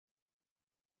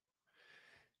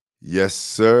Yes,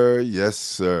 sir. Yes,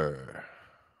 sir.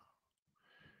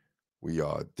 We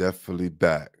are definitely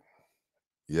back.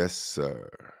 Yes, sir.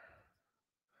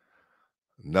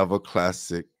 Another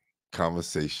classic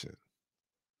conversation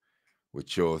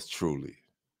with yours truly.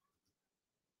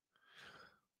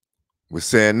 We're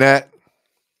saying that.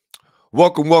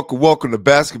 Welcome to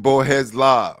Basketball Heads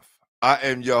Live. I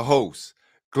am your host,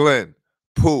 Glenn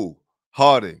Pooh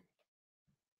Harding.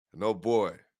 And oh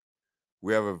boy,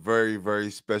 we have a very,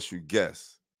 very special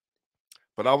guest.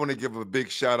 But I want to give a big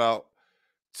shout out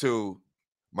to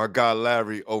my guy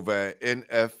Larry over at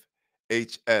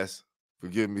NFHS for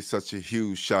giving me such a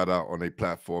huge shout out on their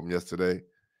platform yesterday. It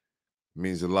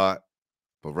means a lot.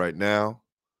 But right now,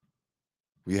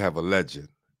 we have a legend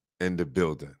in the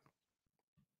building.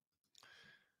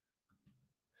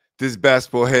 This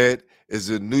basketball head is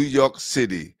a New York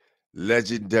City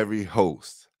legendary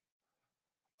host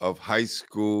of High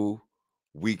School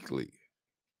Weekly,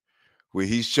 where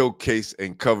he showcased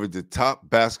and covered the top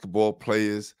basketball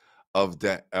players of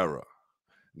that era.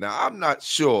 Now, I'm not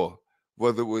sure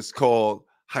whether it was called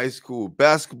High School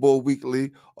Basketball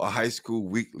Weekly or High School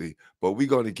Weekly, but we're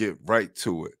going to get right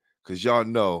to it because y'all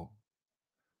know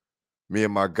me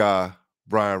and my guy,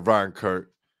 Brian Reinkert,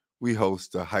 we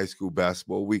host the High School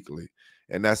Basketball Weekly,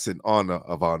 and that's in honor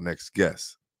of our next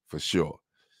guest, for sure.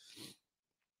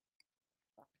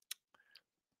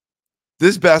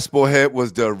 This basketball head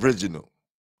was the original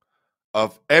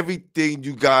of everything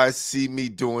you guys see me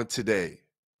doing today.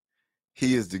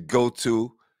 He is the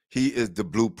go-to. He is the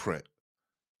blueprint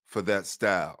for that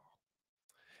style.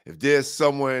 If there's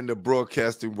somewhere in the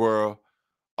broadcasting world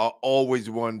I always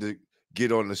wanted to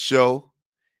get on the show,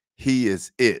 he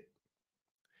is it.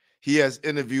 He has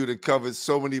interviewed and covered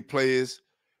so many players,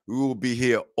 we will be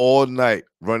here all night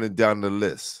running down the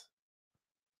list.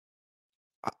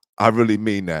 I really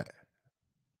mean that.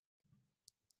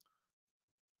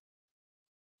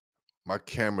 My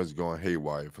camera's going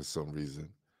haywire for some reason,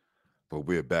 but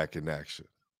we're back in action.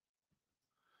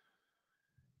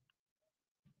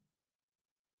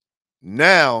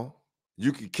 Now,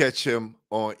 you can catch him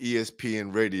on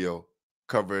ESPN Radio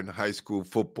covering high school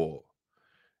football,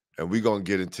 and we're going to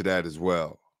get into that as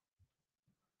well.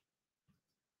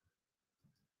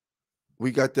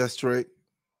 We got that straight?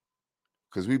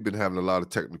 Because we've been having a lot of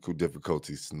technical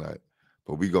difficulties tonight,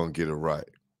 but we're going to get it right.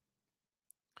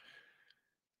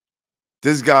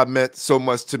 This guy meant so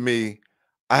much to me,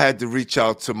 I had to reach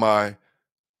out to my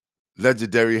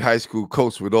legendary high school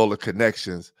coach with all the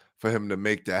connections for him to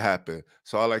make that happen.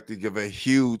 So I'd like to give a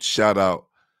huge shout out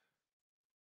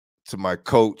to my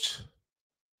coach,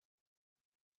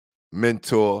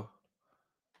 mentor,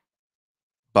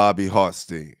 Bobby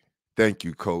Hartstein. Thank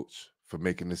you, Coach, for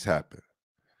making this happen.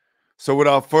 So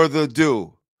without further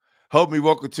ado, help me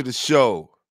welcome to the show,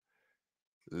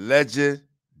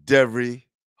 legendary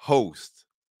host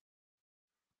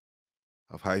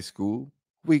of High School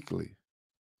Weekly,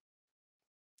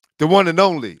 the one and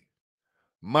only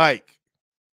Mike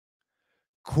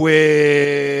Quick.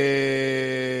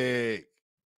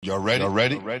 Y'all ready? Y'all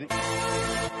ready?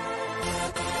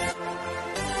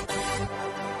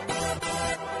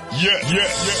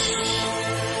 Yes.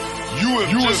 You have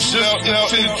just stepped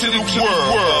out into the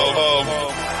world of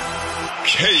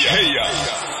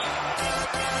chaos.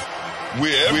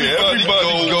 Where everybody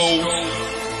goes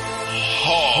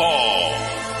hard.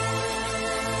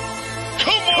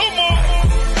 Come on.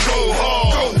 Go hard.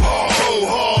 Go hard. Go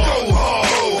hard.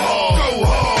 Go hard.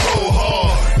 Go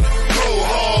hard. Go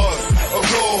hard. Or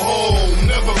go home.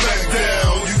 Never back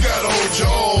down. You gotta hold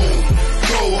your own.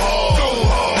 Go hard. Go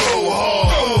hard. Go hard.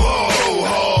 Go hard.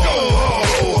 Go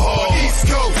hard. Go hard. East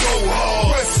Coast. Go hard.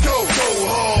 West Coast. Go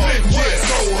hard. Midwest.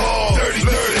 Go hard. Dirty.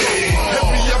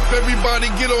 Hurry up,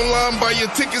 everybody. Get online, buy your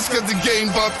tickets, cause the game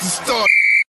about to start.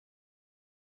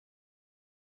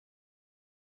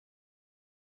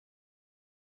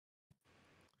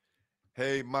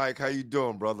 Hey, Mike, how you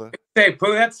doing, brother? Hey,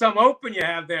 Pooh, that's some open you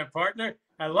have there, partner.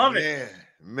 I love it.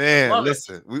 Man,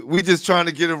 listen, we just trying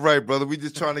to get it right, brother. We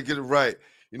just trying to get it right.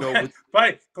 You know,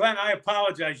 but Glenn, I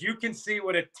apologize. You can see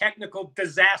what a technical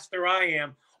disaster I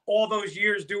am. All those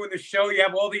years doing the show, you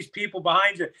have all these people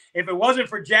behind you. If it wasn't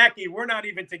for Jackie, we're not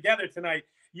even together tonight,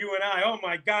 you and I. Oh,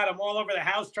 my God, I'm all over the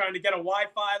house trying to get a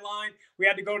Wi-Fi line. We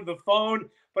had to go to the phone,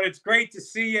 but it's great to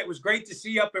see you. It was great to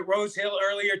see you up at Rose Hill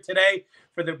earlier today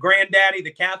for the Granddaddy,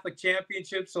 the Catholic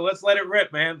Championship. So let's let it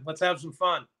rip, man. Let's have some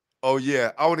fun. Oh,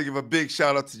 yeah. I want to give a big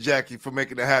shout out to Jackie for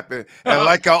making it happen. And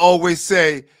like I always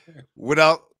say,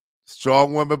 without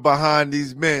strong women behind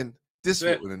these men, this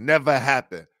would have never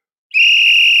happened.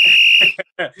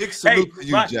 Big salute to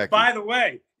you, Jackie. By the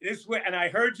way, And I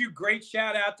heard you. Great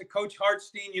shout out to Coach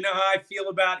Hartstein. You know how I feel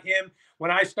about him.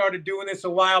 When I started doing this a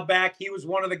while back, he was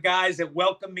one of the guys that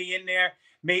welcomed me in there,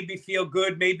 made me feel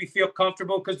good, made me feel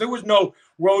comfortable, because there was no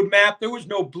roadmap, there was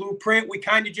no blueprint. We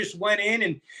kind of just went in,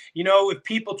 and if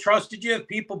people trusted you, if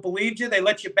people believed you, they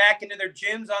let you back into their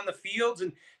gyms on the fields,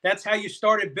 and that's how you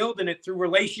started building it, through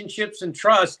relationships and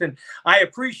trust. And I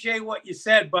appreciate what you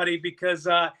said, buddy, because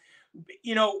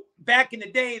back in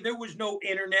the day, there was no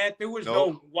internet, there was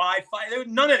no Wi-Fi, there was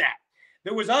none of that.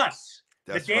 There was us.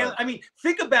 That's the Daily, right. I mean,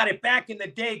 think about it. Back in the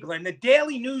day, Glenn, the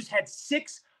Daily News had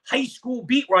 6 high school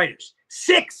beat writers.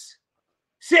 6.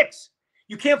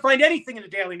 You can't find anything in the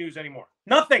Daily News anymore.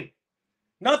 Nothing.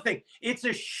 It's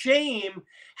a shame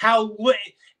how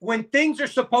when things are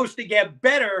supposed to get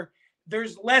better,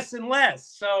 there's less and less.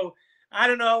 So I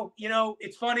don't know.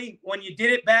 It's funny, when you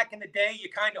did it back in the day, you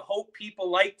kind of hope people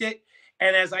liked it.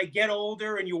 And as I get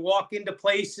older and you walk into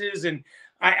places, and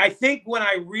I think when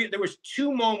there was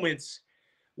 2 moments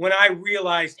when I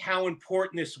realized how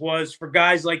important this was for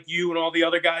guys like you and all the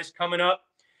other guys coming up.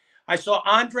 I saw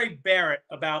Andre Barrett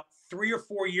about 3 or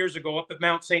 4 years ago up at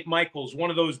Mount St. Michael's, one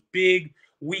of those big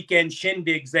weekend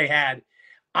shindigs they had.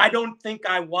 I don't think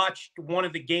I watched one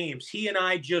of the games. He and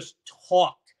I just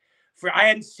talked. I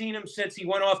hadn't seen him since he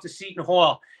went off to Seton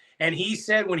Hall. And he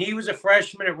said when he was a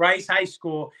freshman at Rice High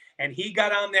School and he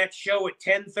got on that show at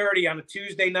 10:30 on a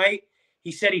Tuesday night,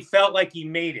 he said he felt like he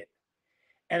made it.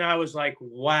 And I was like,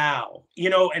 wow,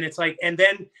 and it's like, and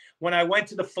then when I went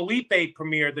to the Felipe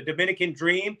premiere, the Dominican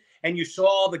Dream, and you saw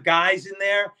all the guys in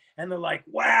there, and they're like,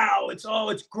 wow,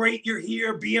 it's great you're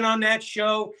here being on that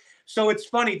show. So it's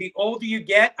funny, the older you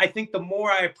get, I think the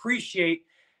more I appreciate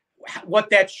what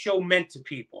that show meant to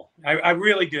people. I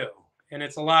really do. And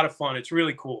it's a lot of fun. It's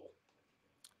really cool.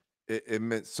 It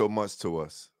meant so much to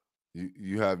us.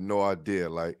 You have no idea.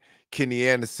 Like, Kenny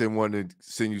Anderson wanted to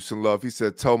send you some love. He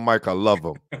said, "Tell Mike I love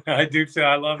him." I do too.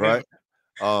 I love him.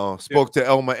 Spoke to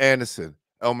Elmer Anderson.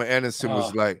 Elmer Anderson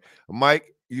was like,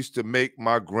 "Mike used to make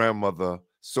my grandmother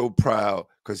so proud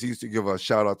because he used to give a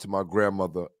shout out to my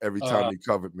grandmother every time he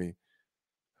covered me."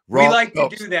 We like to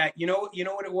do that. You know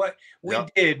what we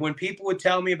did when people would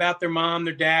tell me about their mom,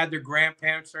 their dad, their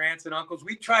grandparents, their aunts and uncles.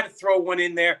 We try to throw one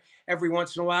in there every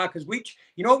once in a while, because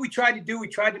what we tried to do? We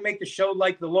tried to make the show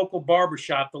like the local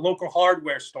barbershop, the local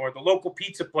hardware store, the local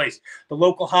pizza place, the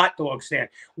local hot dog stand.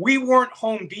 We weren't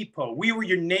Home Depot. We were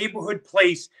your neighborhood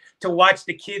place to watch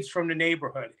the kids from the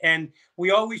neighborhood. And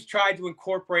we always tried to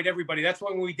incorporate everybody. That's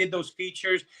why when we did those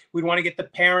features, we'd want to get the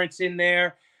parents in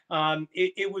there.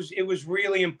 It was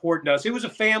really important to us. It was a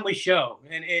family show,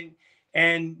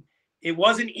 and it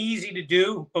wasn't easy to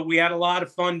do, but we had a lot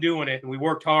of fun doing it, and we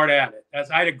worked hard at it.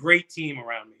 I had a great team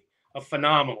around me, a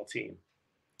phenomenal team.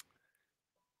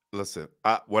 Listen,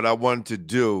 what I wanted to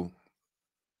do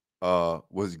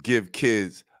was give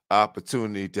kids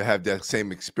opportunity to have that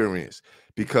same experience,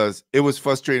 because it was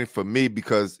frustrating for me,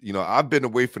 because I've been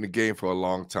away from the game for a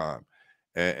long time,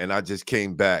 and I just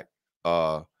came back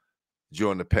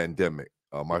during the pandemic.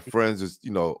 My friends was,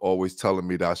 always telling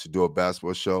me that I should do a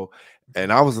basketball show.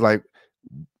 And I was like,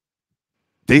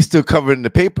 they still covered in the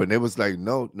paper. And it was like,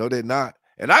 no, they're not.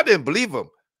 And I didn't believe them.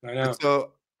 I know. And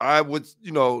so I would,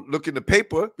 look in the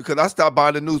paper, because I stopped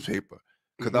buying the newspaper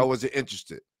because I wasn't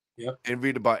interested and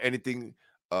read about anything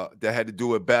that had to do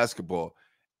with basketball.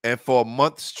 And for a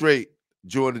month straight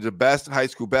during the high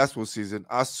school basketball season,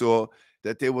 I saw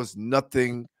that there was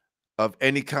nothing of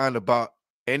any kind about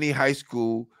any high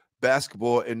school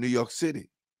basketball in New York City.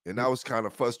 And that was kind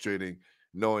of frustrating,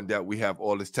 knowing that we have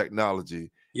all this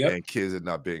technology and kids are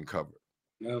not being covered.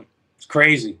 No, it's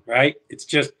crazy, right? It's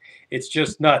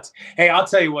just nuts. Hey, I'll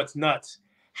tell you what's nuts.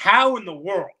 How in the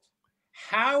world?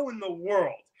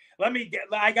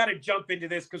 I got to jump into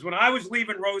this, because when I was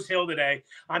leaving Rose Hill today,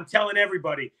 I'm telling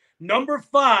everybody, number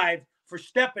 5 for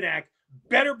Stepanak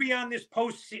better be on this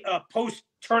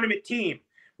post-tournament team,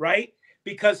 right?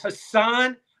 Because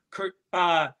Hassan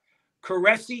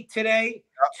Qureshi today,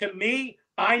 to me,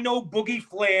 I know Boogie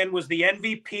Flan was the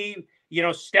MVP.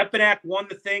 Stepanak won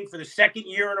the thing for the 2nd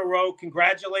year in a row.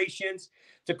 Congratulations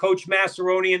to Coach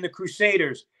Massaroni and the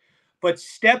Crusaders. But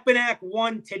Stepanak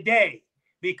won today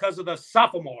because of the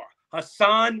sophomore,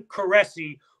 Hassan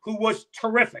Qureshi, who was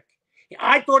terrific.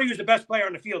 I thought he was the best player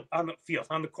on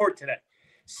the court today.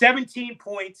 17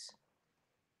 points.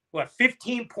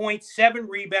 15 points, 7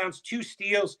 rebounds, 2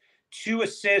 steals, 2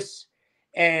 assists,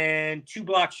 and 2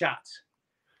 block shots.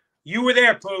 You were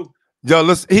there, Pooh. Yo,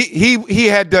 listen, he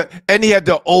had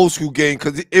the old school game,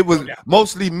 because it was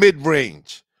mostly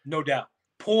mid-range. No doubt.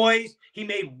 Poised. He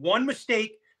made one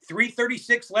mistake,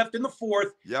 3:36 left in the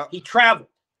 4th. Yeah. He traveled.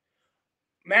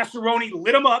 Massaroni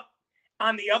lit him up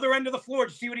on the other end of the floor.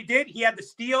 Did you see what he did? He had the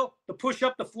steal, the push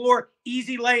up the floor,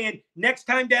 easy lay-in. Next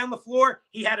time down the floor,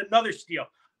 he had another steal.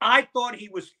 I thought he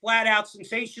was flat out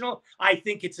sensational. I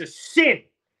think it's a sin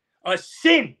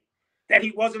that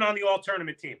he wasn't on the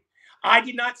all-tournament team. I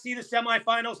did not see the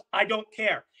semifinals. I don't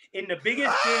care. In the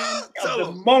biggest game of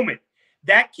the moment,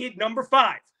 that kid, number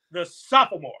 5, the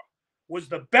sophomore, was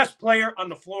the best player on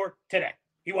the floor today.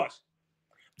 He was.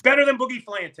 Better than Boogie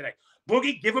Flan today.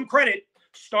 Boogie, give him credit,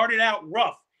 started out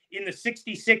rough in the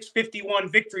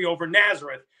 66-51 victory over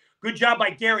Nazareth. Good job by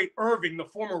Gary Irving, the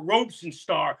former Robeson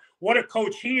star. What a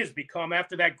coach he has become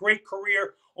after that great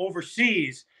career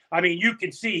overseas. I mean, you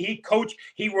can see I'm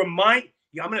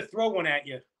going to throw one at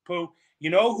you, Pooh. You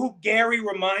know who Gary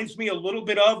reminds me a little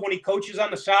bit of when he coaches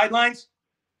on the sidelines?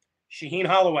 Shaheen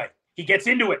Holloway. He gets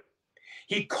into it.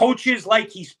 He coaches like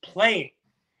he's playing,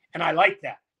 and I like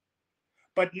that.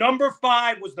 But number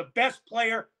 5 was the best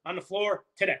player on the floor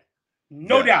today.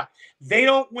 No doubt. They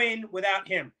don't win without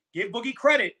him. Give Boogie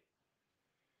credit.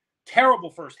 Terrible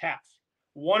first half.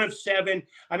 1 of 7.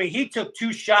 I mean, he took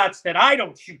 2 shots that I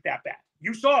don't shoot that bad.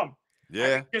 You saw him. Yeah.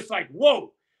 I mean, just like,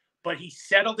 whoa. But he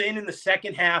settled in the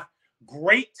second half.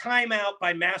 Great timeout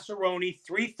by Massaroni.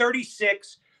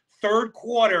 3:36, third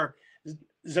quarter.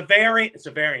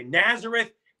 Zavarian.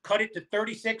 Nazareth cut it to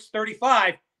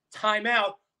 36-35.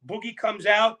 Timeout. Boogie comes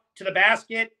out to the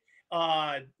basket.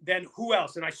 Then who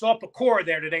else? And I saw Pecora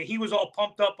there today. He was all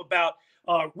pumped up about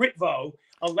Ritvo.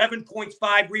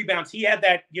 11.5 rebounds. He had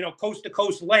that,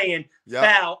 coast-to-coast lay-in,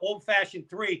 foul, old-fashioned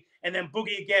 3. And then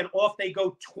Boogie again, off they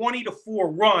go,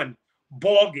 20-4 run,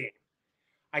 ball game.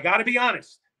 I got to be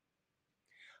honest.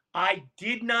 I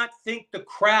did not think the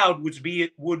crowd would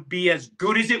be as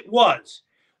good as it was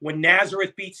when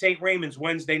Nazareth beat St. Raymond's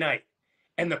Wednesday night.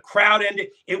 And the crowd ended.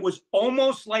 It was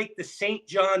almost like the St.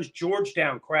 John's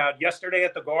Georgetown crowd yesterday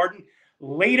at the Garden.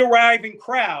 Late arriving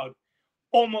crowd,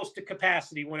 almost to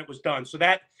capacity when it was done. So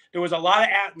that there was a lot of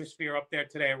atmosphere up there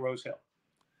today at Rose Hill.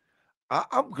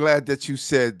 I'm glad that you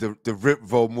said the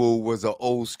Ritvo move was an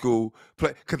old school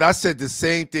play, because I said the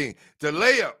same thing. The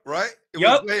layup, right? It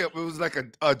was layup. It was like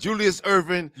a Julius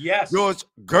Erving, George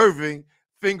Gerving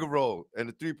finger roll and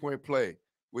a 3-point play,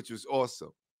 which was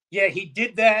awesome. Yeah, he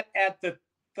did that at the,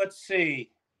 let's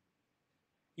see.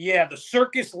 Yeah, the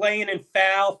circus lay-in and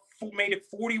foul made it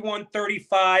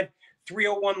 41-35,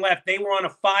 3:01 left. They were on a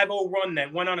 5-0 run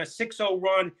then, went on a 6-0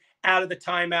 run out of the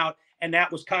timeout, and that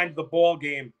was kind of the ball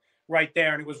game right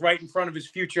there. And it was right in front of his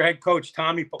future head coach,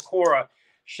 Tommy Pecora.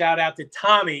 Shout out to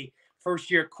Tommy, first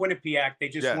year at Quinnipiac. They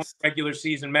just won the regular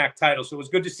season MAC title. So it was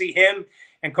good to see him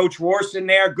and Coach Rorson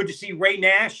there. Good to see Ray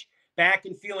Nash back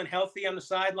and feeling healthy on the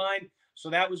sideline. So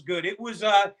that was good. It was,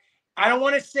 I don't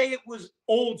want to say it was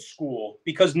old school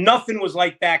because nothing was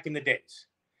like back in the days.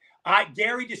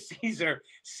 Gary DeCesar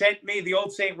sent me, the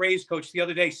old St. Ray's coach the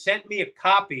other day, sent me a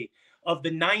copy of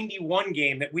the 91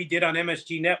 game that we did on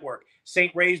MSG Network,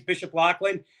 St. Ray's, Bishop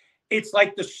Loughlin. It's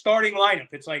like the starting lineup.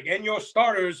 It's like, and your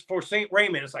starters for St.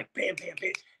 Raymond. It's like, bam, bam,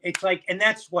 bam. It's like, and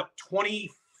that's what,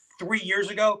 23 years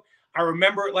ago? I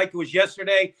remember it like it was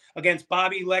yesterday against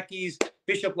Bobby Lecky's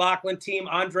Bishop Loughlin team,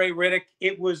 Andre Riddick.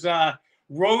 It was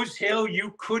Rose Hill.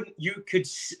 You could,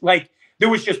 there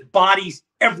was just bodies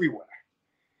everywhere.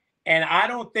 And I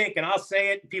don't think, and I'll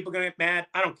say it, people are going to get mad.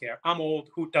 I don't care. I'm old.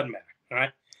 Who doesn't matter. All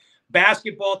right.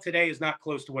 Basketball today is not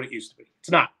close to what it used to be.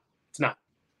 It's not. It's not.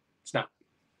 It's not.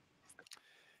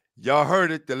 Y'all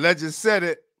heard it. The legend said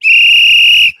it.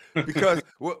 Because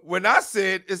when I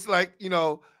said, it's like,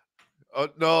 no,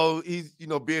 he's,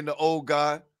 being the old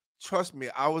guy. Trust me,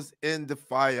 I was in the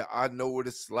fire. I know what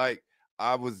it's like.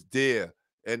 I was there,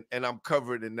 and I'm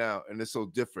covering it now, and it's so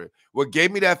different. What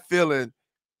gave me that feeling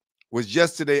was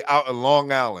yesterday out in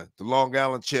Long Island, the Long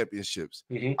Island Championships.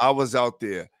 Mm-hmm. I was out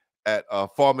there at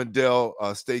Farmingdale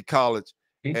State College,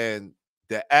 and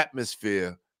the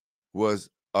atmosphere was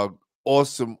an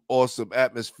awesome, awesome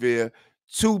atmosphere.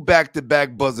 2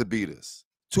 back-to-back buzzer beaters.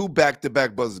 2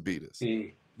 back-to-back buzzer beaters.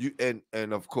 Mm-hmm.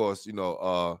 And of course,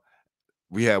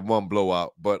 we had 1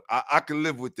 blowout, but I can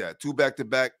live with that. 2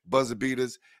 back-to-back buzzer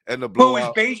beaters and the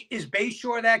blowout. Is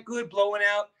Bayshore that good, blowing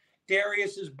out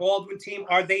Darius's Baldwin team?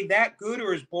 Are they that good,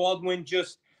 or is Baldwin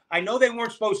just? I know they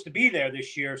weren't supposed to be there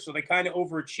this year, so they kind of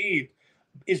overachieved.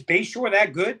 Is Bayshore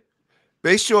that good?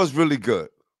 Bayshore is really good.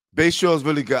 Bayshore is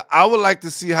really good. I would like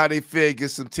to see how they fare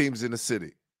against some teams in the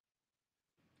city.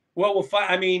 Well,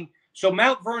 so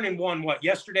Mount Vernon won what,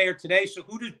 yesterday or today? So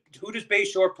who does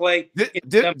Bayshore play?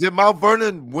 Did Mount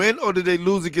Vernon win, or did they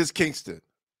lose against Kingston?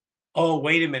 Oh,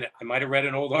 wait a minute. I might have read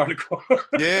an old article.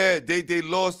 Yeah, they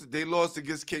lost. They lost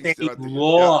against Kingston. They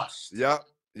lost. Yeah.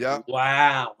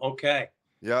 Wow. Okay.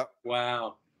 Yeah.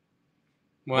 Wow.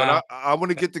 But Wow. I want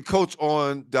to get the coach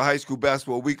on the High School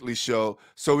Basketball Weekly show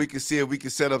so we can see if we can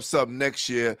set up something next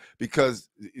year, because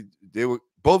they were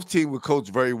both teams were coached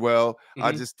very well.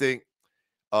 I just think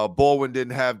Baldwin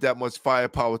didn't have that much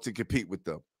firepower to compete with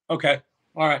them. Okay.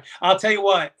 All right. I'll tell you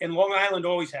what, and Long Island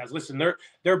always has. Listen,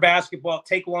 their basketball,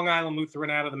 take Long Island Lutheran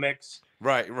out of the mix.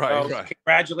 Right.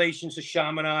 Congratulations to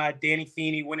Chaminade, Danny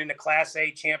Feeney winning the Class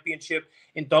A championship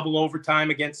in double overtime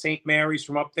against St. Mary's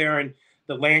from up there in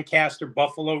the Lancaster,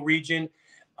 Buffalo region.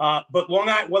 But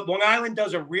what Long Island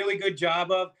does a really good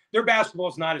job of, their basketball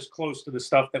is not as close to the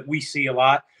stuff that we see a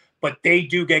lot, but they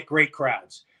do get great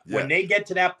crowds. Yes. When they get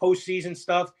to that postseason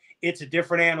stuff, it's a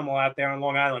different animal out there on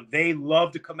Long Island. They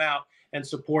love to come out and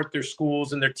support their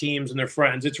schools and their teams and their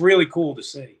friends. It's really cool to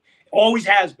see. Always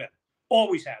has been.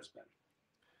 Always has been.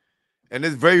 And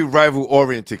it's very rival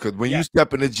oriented, because when you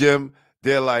step in the gym,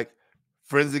 they're like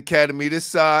Friends Academy this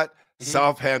side,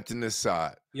 Southampton this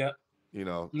side. Yeah. You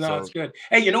know. No, so. It's good.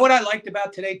 Hey, you know what I liked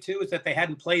about today too is that they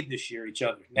hadn't played this year each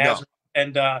other. Nazareth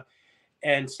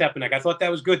and Stepanek. I thought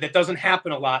that was good. That doesn't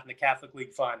happen a lot in the Catholic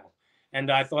League final. And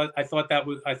I thought that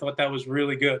was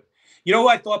really good. You know who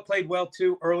I thought played well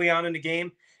too early on in the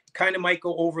game? Kind of might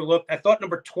go overlooked. I thought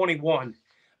number 21,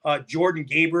 Jordan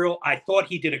Gabriel. I thought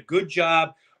he did a good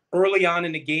job early on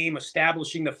in the game,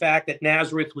 establishing the fact that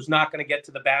Nazareth was not going to get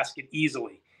to the basket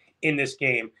easily in this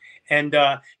game. And,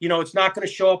 it's not going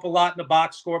to show up a lot in the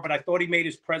box score, but I thought he made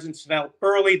his presence felt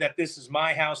early, that this is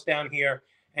my house down here,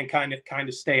 and kind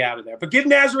of stay out of there. But give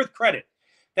Nazareth credit.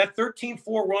 That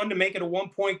 13-4 run to make it a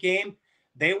 1-point game,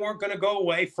 they weren't going to go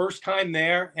away. First time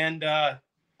there, and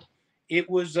it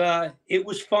was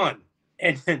fun.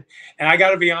 And I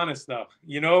got to be honest, though.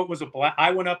 It was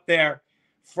I went up there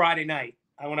Friday night.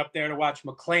 I went up there to watch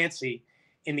McClancy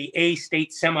in the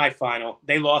A-State semifinal.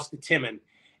 They lost to Timmon.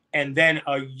 And then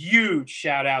a huge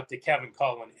shout out to Kevin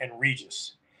Cullen and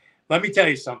Regis. Let me tell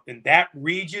you something. That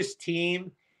Regis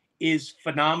team is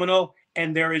phenomenal.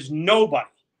 And there is nobody.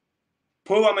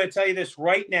 Pooh, I'm going to tell you this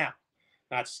right now.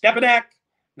 Not Stepanek,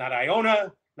 not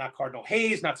Iona, not Cardinal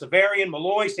Hayes, not Severian,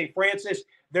 Malloy, St. Francis.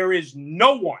 There is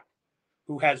no one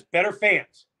who has better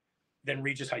fans than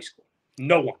Regis High School.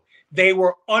 No one. They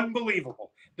were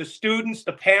unbelievable. The students,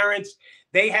 the parents,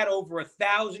 they had over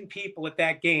 1,000 people at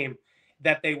that game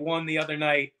that they won the other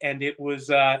night, and it was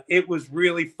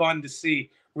really fun to see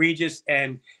Regis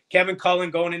and Kevin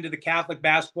Cullen going into the Catholic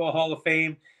Basketball Hall of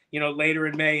Fame, later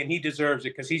in May, and he deserves it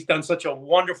because he's done such a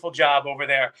wonderful job over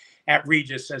there at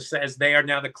Regis as they are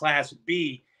now the Class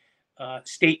B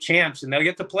state champs, and they'll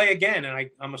get to play again. And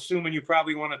I'm assuming you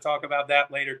probably want to talk about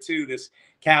that later too, this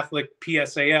Catholic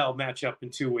PSAL matchup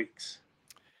in 2 weeks.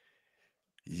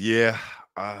 Yeah,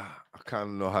 I kind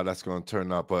of know how that's going to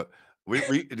turn out, but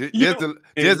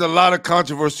there's a lot of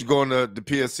controversy going to the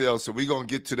PSL, so we're going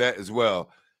to get to that as well.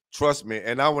 Trust me.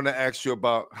 And I want to ask you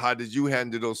about, how did you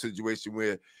handle those situations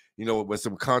where, when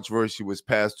some controversy was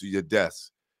passed to your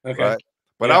desk? Okay. Right?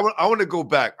 But I want to go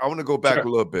back. I want to go back a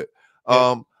little bit.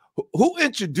 Yeah. Who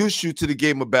introduced you to the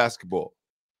game of basketball?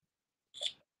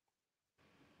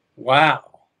 Wow.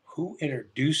 Who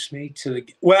introduced me to the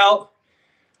game? Well,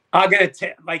 I'm going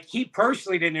to he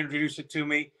personally didn't introduce it to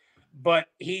me, but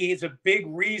he is a big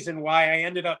reason why I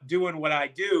ended up doing what I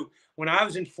do. When I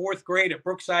was in 4th grade at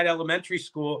Brookside Elementary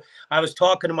School, I was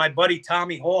talking to my buddy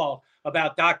Tommy Hall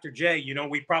about Dr. J.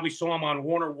 We probably saw him on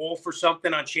Warner Wolf or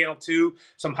something on Channel 2,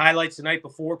 some highlights the night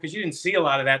before, because you didn't see a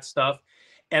lot of that stuff.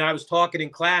 And I was talking in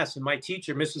class, and my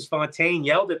teacher, Mrs. Fontaine,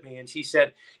 yelled at me, and she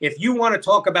said, "If you want to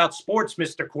talk about sports,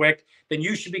 Mr. Quick, then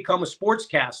you should become a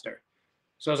sportscaster."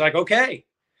 So I was like, okay.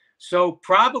 So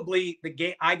probably the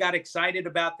game, I got excited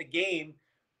about the game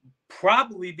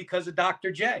probably because of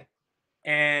Dr. J.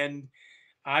 And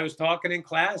I was talking in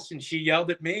class, and she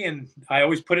yelled at me, and I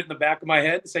always put it in the back of my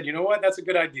head and said, you know what, that's a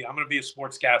good idea. I'm going to be a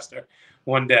sportscaster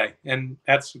one day. And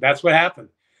that's what happened.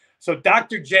 So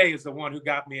Dr. J is the one who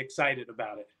got me excited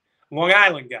about it. Long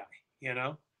Island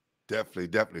guy,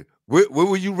 Definitely. Where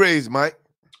were you raised, Mike?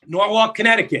 Norwalk,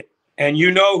 Connecticut. And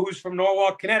you know who's from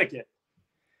Norwalk, Connecticut?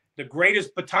 The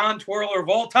greatest baton twirler of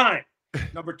all time,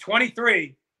 number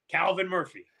 23, Calvin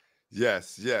Murphy.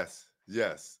 Yes.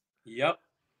 Yep.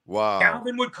 Wow.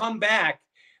 Calvin would come back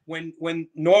when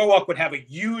Norwalk would have a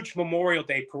huge Memorial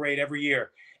Day parade every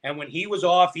year. And when he was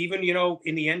off, even,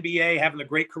 in the NBA, having a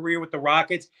great career with the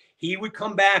Rockets, he would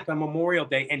come back on Memorial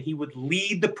Day, and he would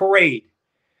lead the parade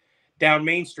down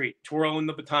Main Street, twirling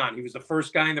the baton. He was the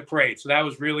first guy in the parade. So that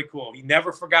was really cool. He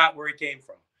never forgot where he came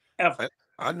from, ever.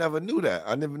 I never knew that.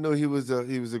 I never knew he was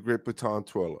a great baton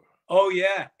twirler. Oh,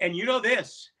 yeah. And you know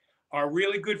this. our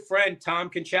really good friend Tom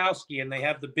Konchowski, and they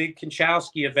have the big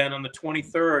Konchowski event on the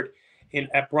 23rd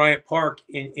at Bryant Park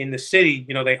in the city.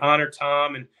 You know, they honor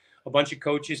Tom and a bunch of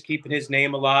coaches keeping his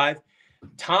name alive.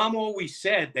 Tom always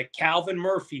said that Calvin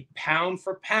Murphy, pound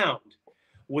for pound,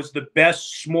 was the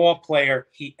best small player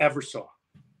he ever saw,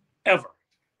 ever.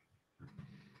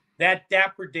 That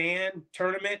Dapper Dan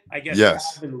tournament, I guess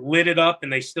Calvin lit it up,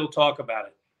 and they still talk about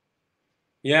it.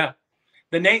 Yeah.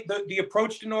 The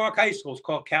approach to Norwalk High School is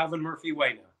called Calvin Murphy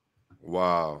Way now.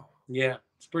 Wow. Yeah,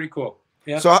 it's pretty cool.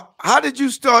 Yeah. So how did you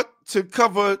start to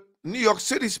cover New York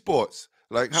City sports?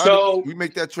 Like, how did we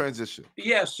make that transition?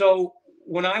 Yeah, so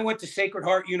when I went to Sacred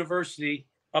Heart University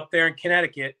up there in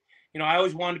Connecticut, you know, I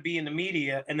always wanted to be in the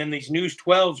media, and then these News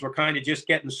 12s were kind of just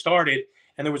getting started,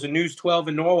 and there was a News 12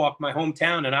 in Norwalk, my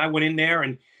hometown, and I went in there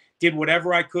and did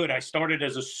whatever I could. I started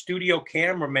as a studio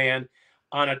cameraman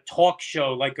on a talk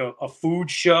show, like a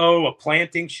food show, a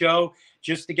planting show,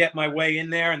 just to get my way in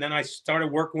there. And then I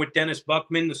started working with Dennis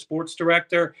Buckman, the sports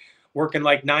director, working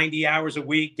like 90 hours a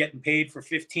week, getting paid for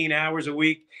 15 hours a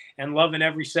week, and loving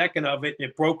every second of it. And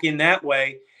it broke in that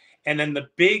way. And then the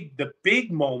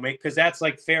big moment, because that's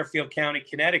like Fairfield County,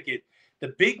 Connecticut,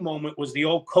 the big moment was the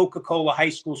old Coca-Cola High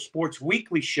School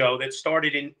SportsWeekly show that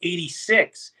started in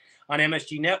 '86 on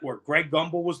MSG Network. Greg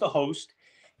Gumbel was the host,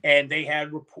 and they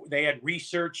had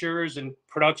researchers and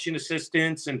production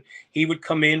assistants, and he would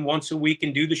come in once a week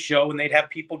and do the show, and they'd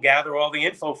have people gather all the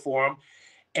info for him,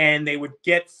 and they would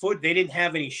get They didn't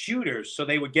have any shooters, so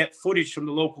they would get footage from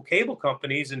the local cable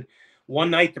companies. And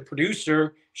one night, the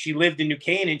producer, she lived in New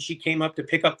Canaan, she came up to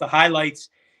pick up the highlights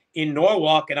in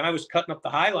Norwalk, and I was cutting up the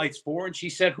highlights for her, and she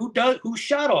said, who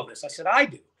shot all this? I said, I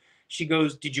do. She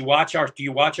goes, do you watch our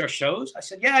shows? I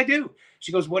said, yeah, I do.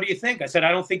 She goes, what do you think? I said,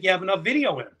 I don't think you have enough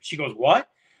video in them. She goes, what?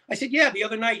 I said, yeah, the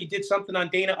other night you did something on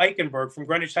Dana Eichenberg from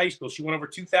Greenwich High School. She went over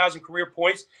 2,000 career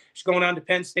points. She's going on to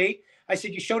Penn State. I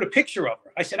said, you showed a picture of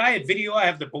her. I said, I had video. I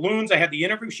have the balloons. I had the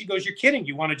interview. She goes, you're kidding.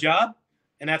 You want a job?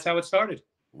 And that's how it started.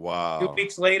 Wow. 2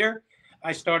 weeks later,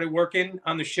 I started working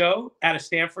on the show out of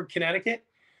Stamford, Connecticut.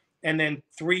 And then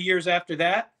 3 years after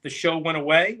that, the show went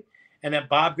away. And then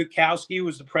Bob Gutkowski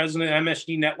was the president of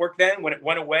MSG Network then. When it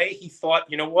went away, he thought,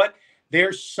 you know what?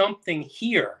 There's something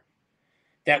here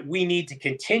that we need to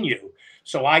continue.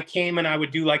 So I came and I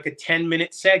would do like a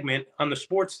 10-minute segment on the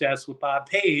sports desk with Bob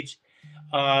Page.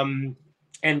 And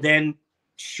then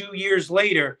 2 years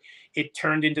later, it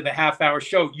turned into the half-hour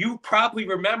show. You probably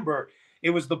remember it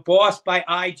was the Boss by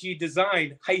IG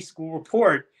Design high school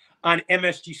report on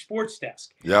MSG Sports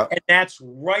Desk. Yeah. And that's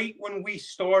right when we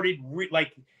started,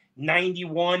 like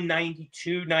 91,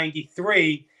 92,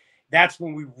 93. That's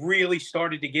when we really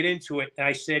started to get into it. And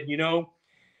I said, you know,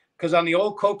 because on the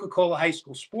old Coca-Cola High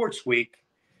School SportsWeek,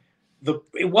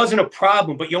 it wasn't a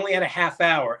problem, but you only had a half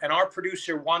hour. And our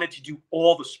producer wanted to do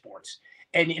all the sports.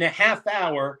 And in a half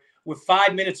hour with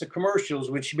 5 minutes of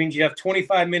commercials, which means you have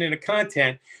 25 minutes of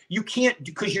content, you can't,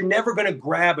 because you're never going to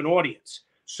grab an audience.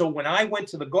 So when I went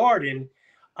to the Garden,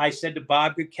 I said to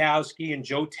Bob Gutkowski and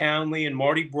Joe Townley and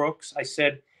Marty Brooks, I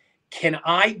said, can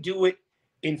I do it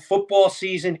in football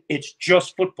season? It's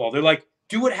just football. They're like,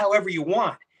 do it however you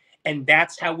want. And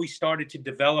that's how we started to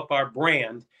develop our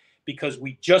brand, because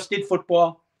we just did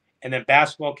football, and then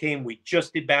basketball came. We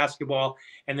just did basketball.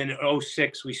 And then in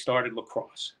 '06, we started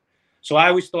lacrosse. So I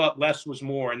always thought less was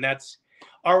more. And that's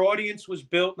our audience was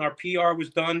built and our PR was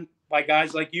done by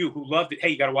guys like you who loved it. Hey,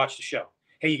 you got to watch the show.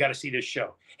 Hey, you got to see this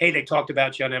show. Hey, they talked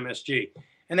about you on MSG.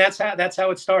 And that's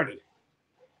how it started.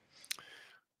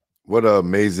 What an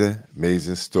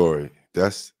amazing story.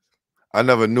 I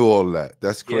never knew all that.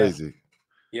 That's crazy.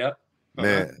 Yeah. Yep.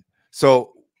 Man.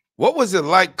 So what was it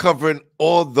like covering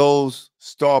all those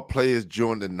star players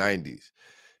during the 90s?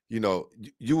 You know,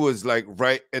 you was like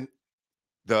right in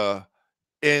the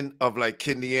end of like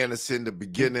Kenny Anderson, the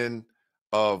beginning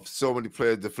of so many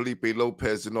players, the Felipe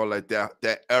Lopez and all like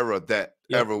that era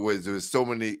was there was so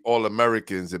many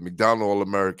All-Americans and McDonald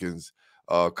All-Americans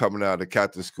coming out of the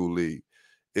Captain School League.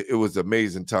 It was an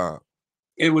amazing time.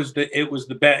 It was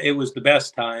the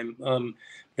best time.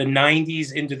 The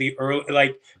 90s into the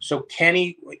early, so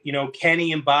Kenny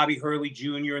and Bobby Hurley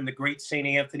Jr. and the great St.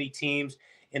 Anthony teams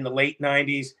in the late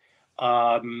 90s.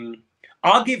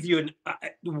 I'll give you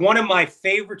one of my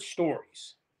favorite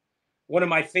stories. One of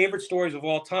my favorite stories of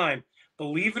all time,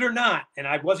 believe it or not, and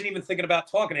I wasn't even thinking about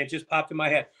talking, it just popped in my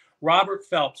head. Robert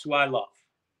Phelps, who I love.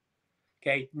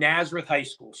 Okay, Nazareth High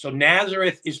School. So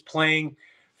Nazareth is playing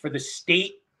for the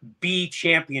state B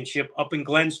championship up in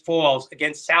Glens Falls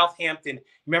against Southampton.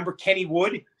 Remember Kenny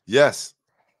Wood? Yes.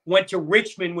 Went to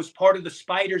Richmond, was part of the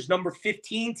Spiders number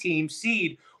 15 team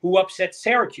seed who upset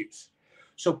Syracuse.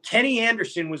 So Kenny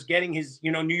Anderson was getting his,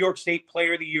 New York State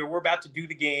Player of the Year. We're about to do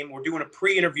the game. We're doing a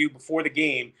pre-interview before the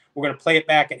game. We're going to play it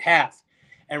back at half.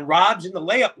 And Rob's in the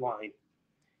layup line,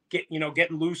 getting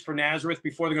loose for Nazareth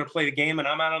before they're going to play the game. And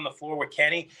I'm out on the floor with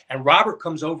Kenny. And Robert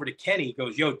comes over to Kenny. He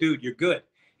goes, "Yo, dude, you're good."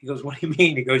 He goes, "What do you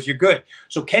mean?" He goes, "You're good."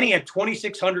 So Kenny had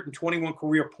 2,621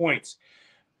 career points.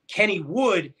 Kenny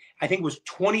Wood, I think, was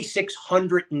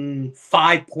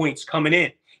 2,605 points coming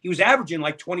in. He was averaging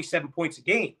like 27 points a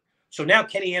game. So now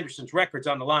Kenny Anderson's record's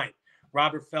on the line.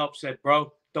 Robert Phelps said,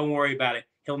 "Bro, don't worry about it.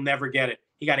 He'll never get it."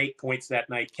 He got 8 points that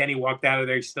night. Kenny walked out of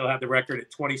there. He still had the record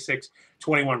at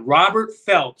 26-21. Robert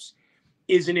Phelps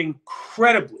is an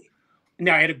incredibly –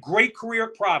 now, he had a great career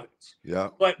at Providence. Yeah.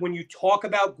 But when you talk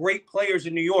about great players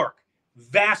in New York,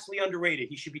 vastly underrated.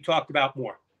 He should be talked about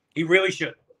more. He really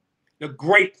should. A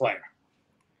great player.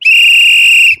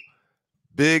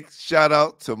 Big shout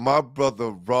out to my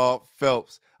brother, Rob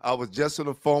Phelps. I was just on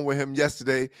the phone with him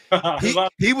yesterday.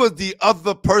 He was the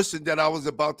other person that I was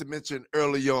about to mention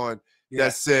early on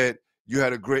that said you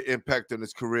had a great impact on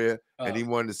his career, and he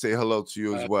wanted to say hello to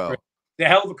you as well. The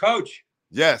hell of a coach.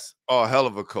 Yes. Oh, hell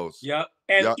of a coach. Yeah.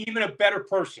 And even a better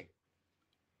person.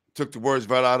 Took the words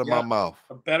right out of my mouth.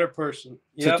 A better person.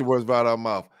 Took the words right out of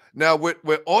my mouth. Now, with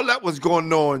all that was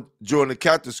going on during the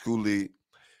Catholic School League,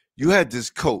 you had this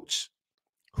coach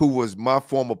who was my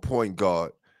former point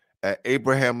guard at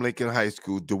Abraham Lincoln High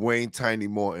School, Dwayne Tiny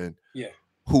Morton,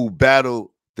 who battled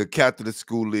the Catholic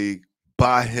School League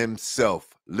by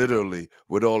himself, literally,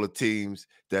 with all the teams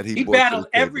that he battled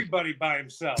everybody by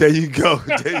himself. There you go.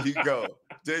 There you go.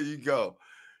 There you go.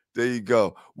 There you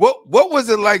go. What was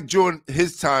it like during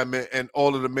his time and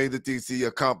all of the major things he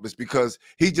accomplished? Because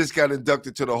he just got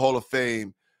inducted to the Hall of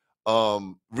Fame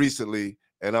recently,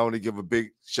 and I want to give a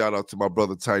big shout out to my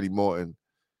brother Tiny Morton.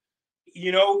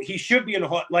 He should be in the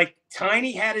Hall. Like,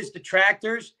 Tiny had his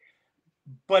detractors,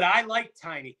 but I like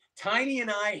Tiny. Tiny and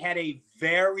I had a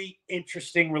very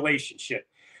interesting relationship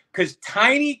because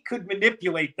Tiny could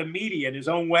manipulate the media in his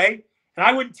own way, and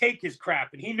I wouldn't take his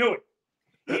crap, and he knew it.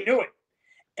 He knew it.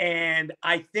 And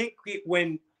I think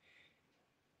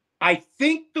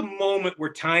the moment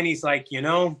where Tiny's like,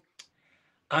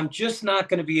 I'm just not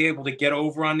going to be able to get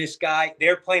over on this guy.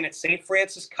 They're playing at St.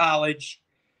 Francis College.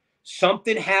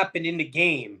 Something happened in the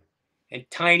game, and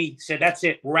Tiny said, "That's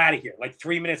it. We're out of here." Like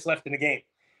 3 minutes left in the game.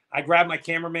 I grabbed my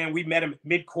cameraman. We met him at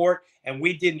midcourt, and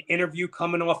we did an interview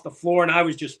coming off the floor, and I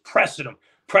was just pressing him.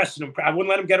 I wouldn't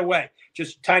let him get away.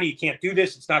 Just, "Tiny, you can't do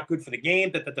this. It's not good for the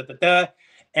game."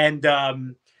 And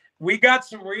we got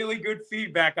some really good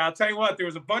feedback. I'll tell you what, there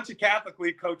was a bunch of Catholic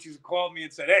League coaches who called me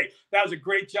and said, "Hey, that was a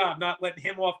great job not letting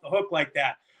him off the hook like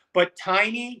that." But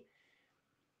Tiny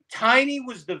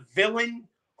was the villain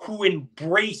who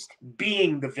embraced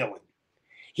being the villain.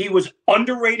 He was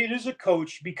underrated as a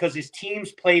coach because his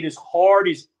teams played as hard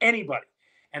as anybody.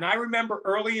 And I remember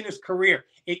early in his career,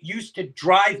 it used to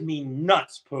drive me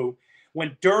nuts, Pooh,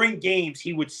 when during games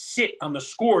he would sit on the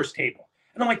scorer's table.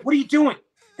 And I'm like, "What are you doing?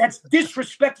 That's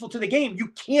disrespectful to the game. You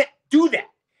can't do that.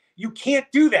 You can't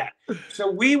do that." So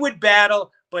we would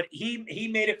battle, but he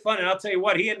made it fun. And I'll tell you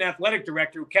what, he had an athletic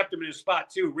director who kept him in his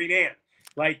spot too, Renan.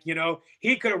 Like,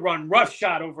 he could have run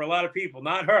roughshod over a lot of people,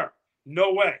 not her.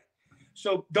 No way.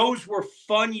 So those were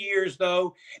fun years,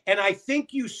 though. And I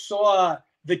think you saw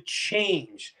the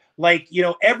change. Like,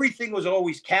 everything was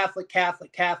always Catholic,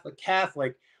 Catholic, Catholic,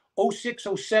 Catholic. 06,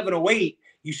 07, 08,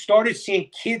 you started seeing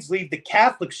kids leave the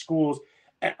Catholic schools.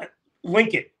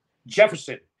 Lincoln,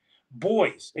 Jefferson,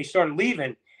 boys, they started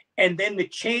leaving. And then the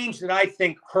change that I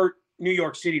think hurt New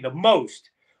York City the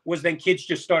most was then kids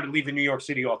just started leaving New York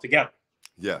City altogether.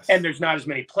 Yes. And there's not as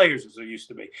many players as there used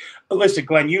to be. But listen,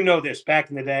 Glenn, you know this.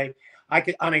 Back in the day, I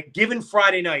could, on a given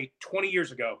Friday night, 20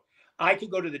 years ago, I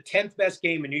could go to the 10th best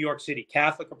game in New York City,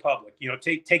 Catholic or public.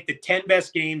 Take the 10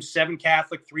 best games, 7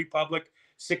 Catholic, 3 public,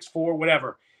 6-4,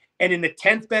 whatever. And in the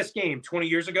 10th best game 20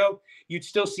 years ago, you'd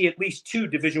still see at least 2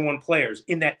 Division I players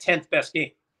in that 10th best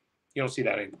game. You don't see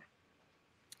that anymore.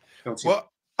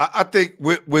 Well, I think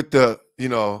with the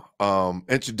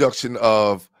introduction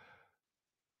of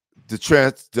the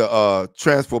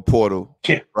transfer portal,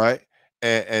 right,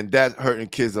 and that hurting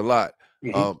kids a lot.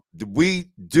 We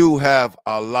do have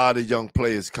a lot of young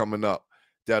players coming up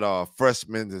that are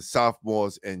freshmen and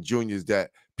sophomores and juniors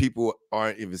that people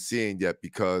aren't even seeing yet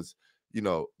because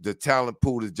the talent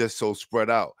pool is just so spread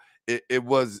out. It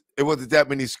wasn't that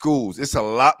many schools. It's a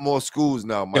lot more schools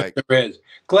now, Mike. Yes, there is.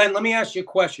 Glenn, let me ask you a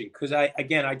question because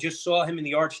I just saw him in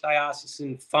the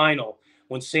Archdiocesan final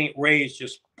when St. Ray's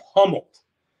just pummeled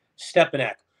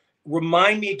Stepanak.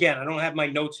 Remind me again. I don't have my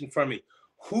notes in front of me.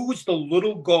 Who's the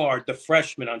little guard, the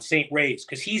freshman on St. Ray's?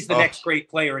 Because he's the next great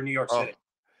player in New York City.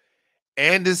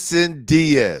 Anderson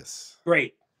Diaz.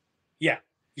 Great. Yeah,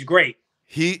 he's great.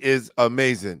 He is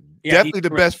amazing. Yeah, Definitely the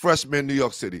great. best freshman in New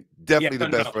York City. Definitely Yeah,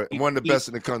 the best, one of the best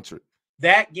in the country.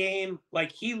 That game,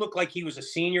 like, he looked like he was a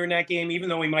senior in that game, even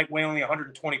though he might weigh only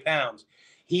 120 pounds.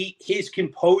 His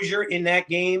composure in that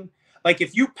game, like,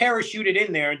 if you parachuted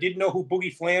in there and didn't know who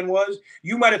Boogie Flan was,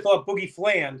 you might have thought Boogie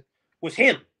Flan was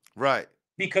him. Right.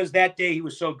 Because that day he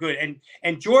was so good.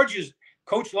 And Georgia's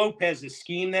Coach Lopez's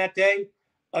scheme that day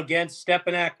against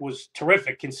Stepanak was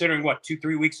terrific, considering what,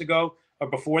 2-3 weeks ago or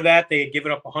before that they had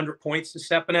given up 100 points to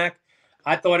Stepanak.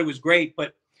 I thought it was great,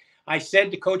 but I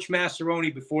said to Coach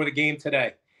Massaroni before the game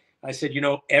today, I said,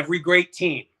 every great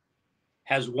team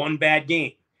has one bad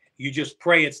game. You just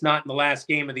pray it's not in the last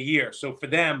game of the year. So for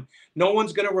them, no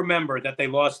one's going to remember that they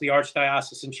lost the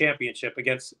Archdiocesan Championship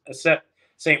against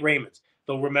St. Raymond's.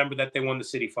 They'll remember that they won the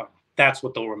city final. That's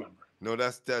what they'll remember. No,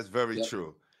 that's very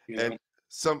true. Yeah. And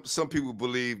some people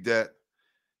believe that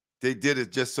they did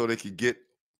it just so they could get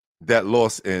that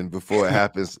loss in before it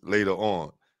happens later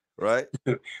on, right?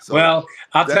 So well,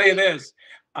 I'll tell you this.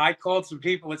 I called some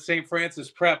people at St. Francis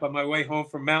Prep on my way home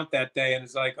from Mount that day, and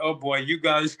it's like, oh, boy, you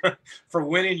guys, for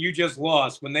winning, you just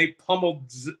lost. When they pummeled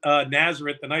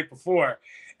Nazareth the night before,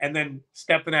 and then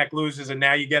Stepanak loses, and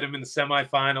now you get him in the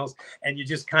semifinals, and you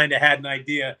just kind of had an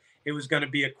idea it was going to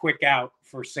be a quick out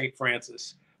for St.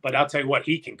 Francis. But I'll tell you what,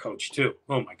 he can coach, too.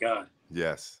 Oh, my God.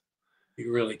 Yes. He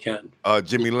really can.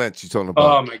 Jimmy Lynch, you talking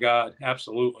about? Oh, my God.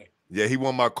 Absolutely. Yeah, he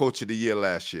won my Coach of the Year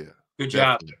last year. Good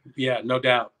job. Yeah, no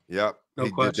doubt. Yep. No he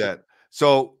question. did that.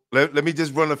 So let me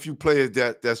just run a few players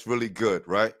that's really good,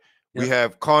 right? Yep. We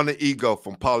have Connor Ego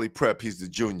from Poly Prep. He's the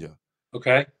junior.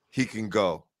 Okay. He can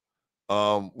go.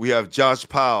 We have Josh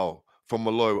Powell from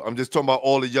Malloy. I'm just talking about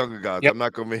all the younger guys. Yep. I'm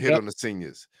not going to hit on the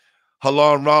seniors.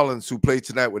 Halan Rollins, who played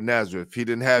tonight with Nazareth. He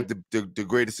didn't have the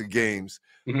greatest of games.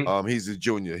 He's a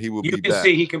junior. He will be back. You can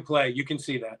see he can play. You can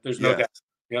see that. There's no doubt.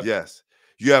 Yep. Yes.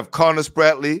 You have Connor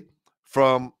Spratley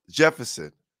from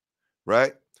Jefferson,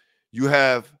 right? You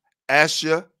have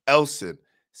Asher Elson,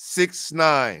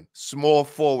 6'9", small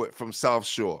forward from South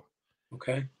Shore.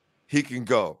 Okay. He can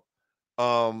go.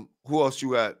 Who else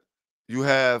you got? You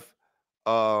have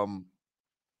Jada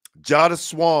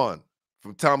Swan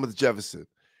from Thomas Jefferson.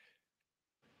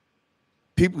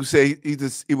 People say he's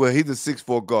a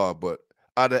 6'4" guard, but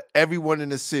out of everyone in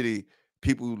the city,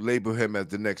 people label him as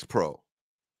the next pro.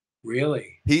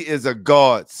 Really? He is a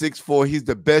guard, 6'4". He's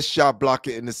the best shot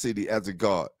blocker in the city as a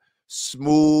guard.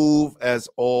 Smooth as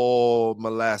all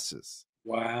molasses.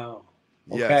 Wow.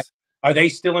 Okay. Yes. Are they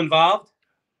still involved?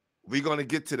 We're gonna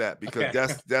get to that because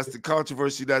that's the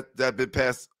controversy that been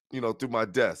passed, through my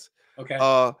desk. Okay.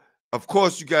 Of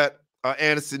course, you got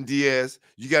Anderson Diaz.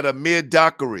 You got Amir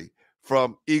Dockery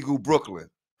from Eagle Brooklyn,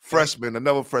 freshman,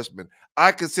 another freshman.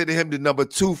 I consider him the number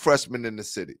 2 freshman in the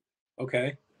city.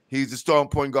 Okay. He's the starting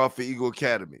point guard for Eagle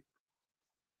Academy.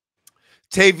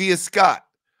 Tavia Scott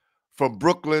from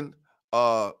Brooklyn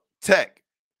Tech.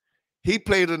 He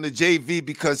played on the JV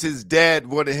because his dad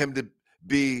wanted him to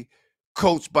be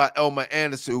coached by Elmer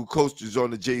Anderson, who coaches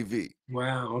on the JV.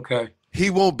 Wow, okay. He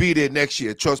won't be there next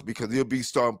year, trust me, because he'll be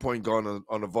starting point guard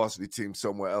on a varsity team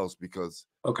somewhere else because,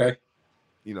 okay,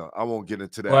 I won't get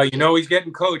into that. Well, he's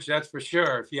getting coached, that's for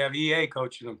sure, if you have EA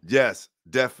coaching him. Yes,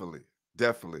 definitely.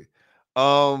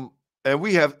 And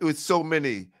we have with so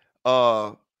many.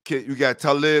 You got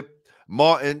Talib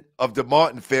Martin of the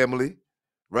Martin family,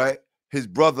 right? His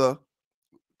brother,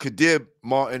 Kadir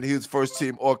Martin, he was first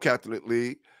team All Catholic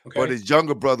League. Okay. But his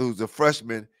younger brother, who's a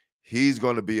freshman, he's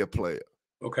going to be a player.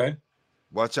 Okay.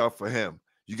 Watch out for him.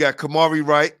 You got Kamari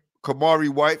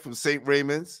White from St.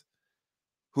 Raymond's,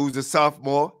 who's a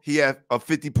sophomore. He had a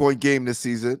 50-point game this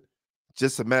season.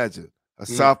 Just imagine a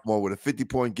sophomore with a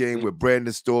 50-point game with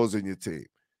Brandon Stores on your team.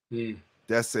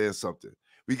 That's saying something.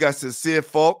 We got Sincere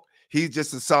Falk. He's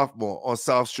just a sophomore on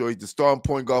South Shore. He's the starting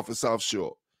point guard for South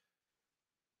Shore.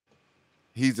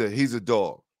 He's a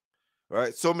dog. All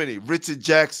right, so many. Richard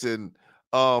Jackson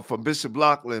from Bishop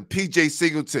Loughlin, P.J.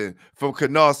 Singleton from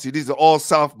Canarsie. These are all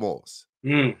sophomores.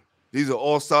 These are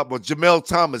all sophomores. Jamel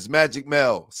Thomas, Magic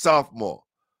Mel, sophomore.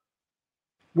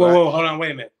 Whoa, hold on,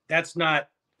 wait a minute. That's not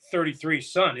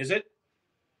 33's son, is it?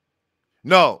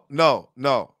 No. I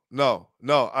know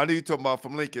you're talking about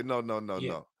from Lincoln.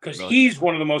 No. Because he's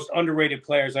one of the most underrated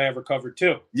players I ever covered,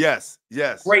 too. Yes.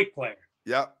 Great player.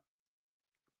 Yep.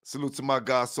 Salute to my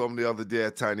guy. Saw him the other day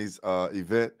at Tiny's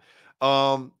event.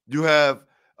 You have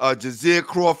Jazir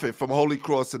Crawford from Holy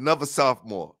Cross, another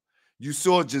sophomore. You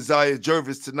saw Josiah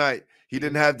Jervis tonight. He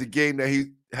didn't have the game that he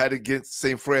had against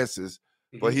St. Francis,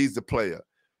 but he's the player.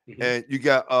 And you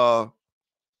got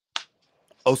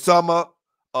Osama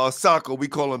soccer, we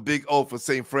call him Big O for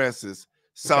St. Francis,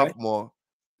 sophomore.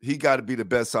 He got to be the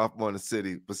best sophomore in the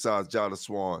city besides Jada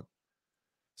Swan.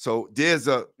 So there's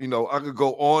I could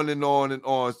go on and on and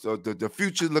on. So the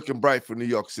future's looking bright for New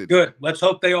York City. Good. Let's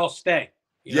hope they all stay.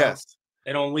 Yes.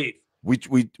 They don't leave. We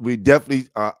definitely,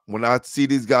 when I see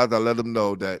these guys, I let them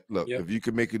know that, look, Yep. if you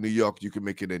can make it in New York, you can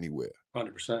make it anywhere.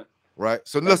 100%. Right?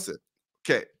 So listen,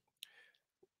 okay.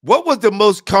 What was the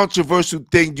most controversial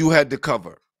thing you had to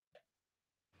cover?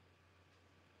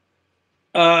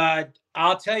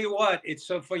 I'll tell you what. It's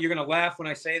so funny. You're going to laugh when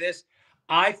I say this.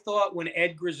 I thought when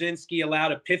Ed Grzinski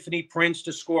allowed Epiphany Prince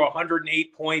to score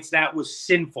 108 points, that was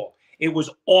sinful. It was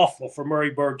awful for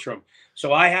Murray Bergstrom.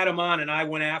 So I had him on, and I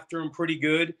went after him pretty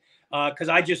good because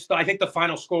I think the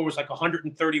final score was like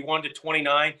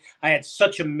 131-29. I had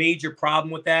such a major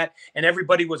problem with that, and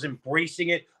everybody was embracing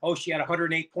it. Oh, she had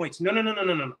 108 points.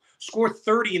 No. Score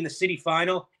 30 in the city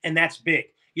final, and that's big.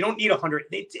 You don't need 100.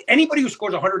 Anybody who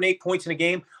scores 108 points in a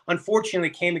game, unfortunately,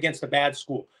 came against a bad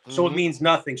school. So it means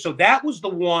nothing. So that was the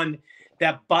one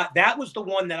that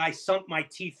I sunk my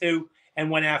teeth through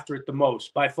and went after it the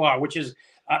most by far, which is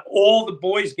all the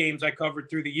boys' games I covered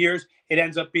through the years. It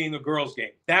ends up being a girls'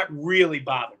 game. That really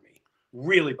bothered me.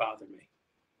 Really bothered me.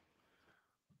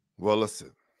 Well,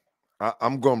 listen,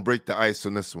 I'm going to break the ice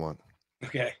on this one.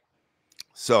 Okay.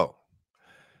 So,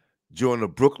 during the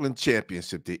Brooklyn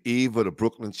Championship, the eve of the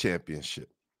Brooklyn Championship,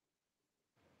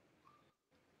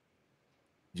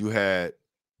 you had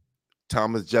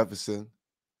Thomas Jefferson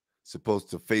supposed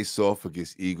to face off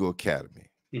against Eagle Academy.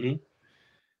 Mm-hmm.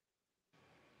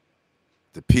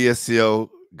 The PSL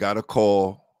got a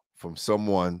call from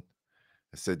someone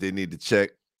that said they need to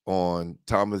check on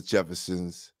Thomas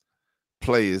Jefferson's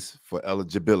players for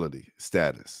eligibility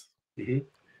status. Mm-hmm.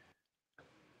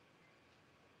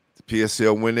 The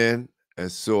PSL went in and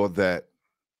saw that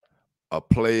a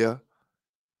player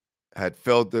had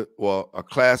failed a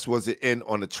class wasn't in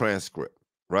on the transcript,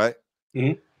 right?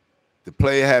 Mm-hmm. The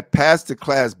player had passed the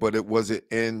class, but it wasn't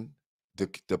in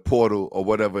the portal or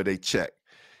whatever they checked.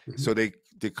 Mm-hmm. So they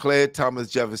declared Thomas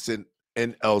Jefferson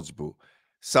ineligible.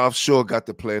 South Shore got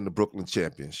to play in the Brooklyn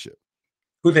Championship.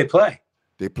 Who'd they play?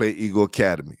 They played Eagle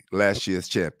Academy, last year's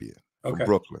champion from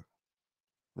Brooklyn.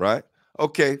 Right?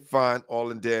 Okay, fine,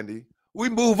 all in dandy. We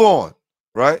move on,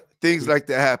 right? Things like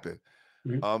that happen.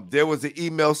 Mm-hmm. There was an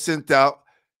email sent out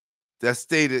that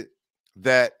stated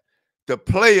that the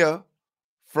player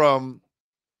from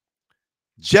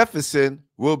Jefferson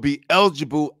will be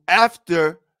eligible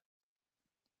after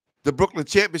the Brooklyn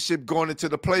Championship going into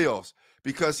the playoffs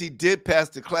because he did pass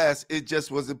the class. It just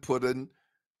wasn't put in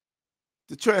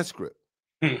the transcript.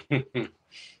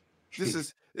 This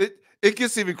is it. It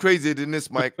gets even crazier than this,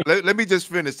 Mike. Let me just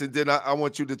finish, and then I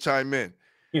want you to chime in.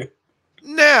 Yeah.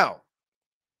 Now,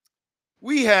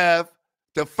 we have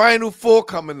the Final Four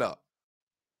coming up.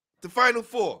 The Final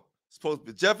Four. Supposed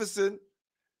to be Jefferson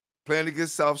playing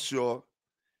against South Shore,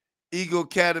 Eagle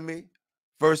Academy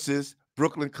versus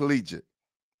Brooklyn Collegiate.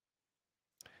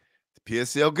 The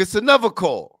PSL gets another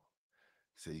call.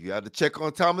 So you got to check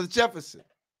on Thomas Jefferson.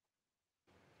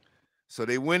 So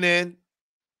they went in.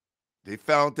 They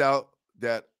found out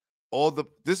that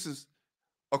this is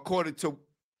according to,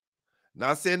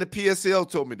 not saying the PSL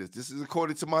told me this. This is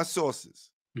according to my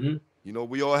sources. Mm-hmm. You know,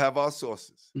 we all have our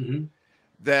sources. Mm-hmm.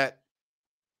 That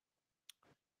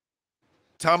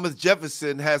Thomas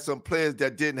Jefferson had some players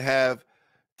that didn't have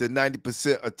the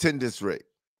 90% attendance rate.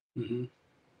 Mm-hmm.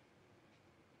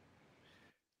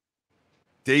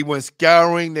 They went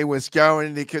scouring, they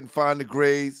couldn't find the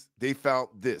grades. They found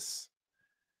this.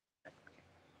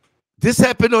 This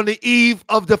happened on the eve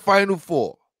of the Final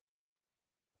Four.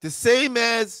 The same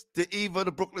as the eve of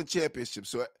the Brooklyn Championship.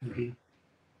 So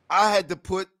I had to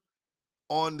put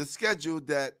on the schedule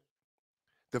that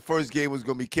the first game was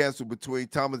going to be canceled between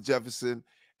Thomas Jefferson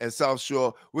and South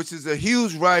Shore, which is a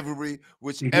huge rivalry,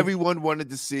 which everyone wanted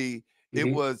to see.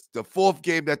 It was the fourth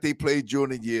game that they played during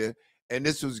the year, and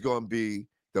this was going to be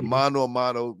the mano a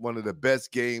mano, one of the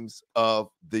best games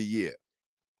of the year.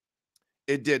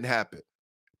 It didn't happen.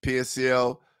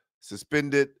 PSL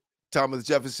suspended Thomas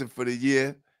Jefferson for the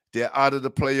year. They're out of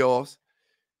the playoffs.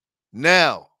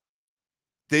 Now,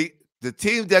 the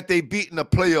team that they beat in the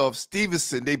playoffs,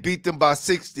 Stevenson, they beat them by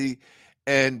 60,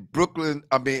 and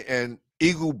and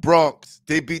Eagle Bronx,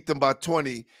 they beat them by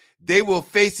 20. They will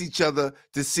face each other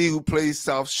to see who plays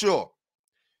South Shore.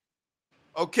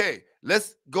 Okay,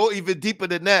 let's go even deeper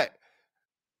than that.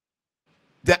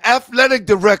 The athletic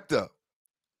director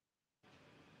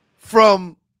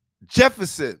from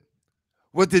Jefferson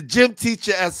was the gym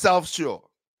teacher at South Shore.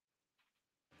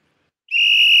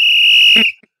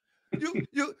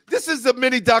 This This is a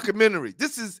mini documentary.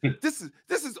 This is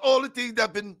all the things that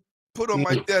have been put on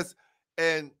my desk,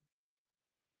 and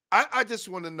I just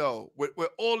want to know with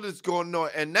all this going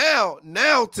on. And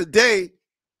now today,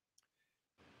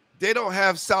 they don't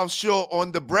have South Shore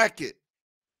on the bracket.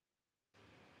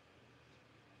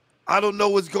 I don't know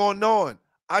what's going on.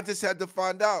 I just had to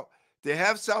find out. They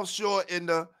have South Shore in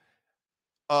the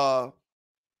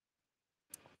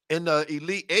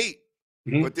Elite Eight,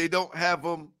 but they don't have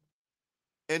them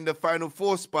in the Final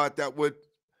Four spot that would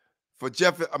for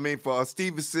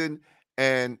Stevenson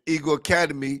and Eagle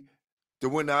Academy. The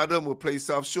winner out of them will play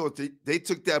South Shore. They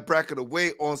took that bracket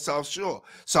away on South Shore.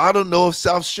 So I don't know if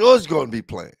South Shore is going to be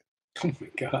playing. Oh, my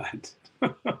God.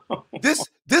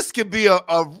 This could be a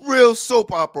real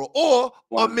soap opera or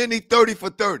a mini 30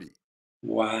 for 30.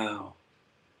 Wow.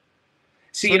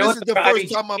 See, so you know this is the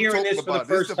first time I'm talking about it.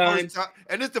 This is the first time,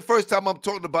 and it's the first time I'm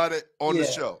talking about it on the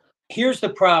show. Here's the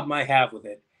problem I have with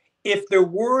it. If there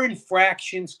were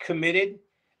infractions committed,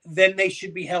 then they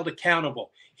should be held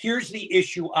accountable. Here's the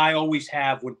issue I always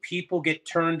have when people get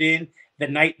turned in the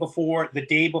night before, the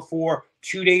day before,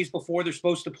 2 days before they're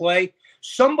supposed to play.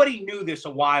 Somebody knew this a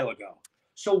while ago.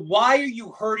 So why are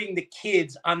you hurting the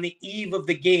kids on the eve of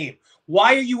the game?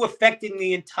 Why are you affecting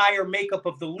the entire makeup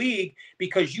of the league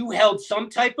because you held some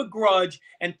type of grudge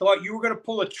and thought you were going to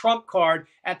pull a trump card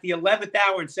at the 11th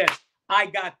hour and said, I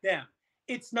got them?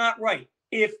 It's not right.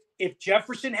 If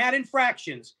Jefferson had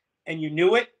infractions and you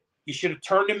knew it, you should have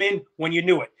turned him in when you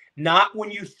knew it, not when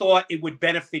you thought it would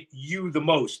benefit you the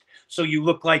most. So you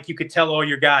look like you could tell all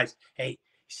your guys, hey,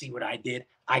 see what I did?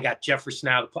 I got Jefferson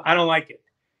out of the play. I don't like it.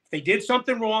 If they did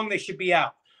something wrong, they should be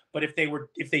out. But if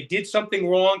they did something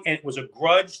wrong and it was a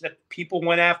grudge that people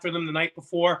went after them the night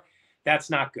before, that's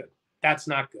not good. That's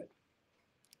not good.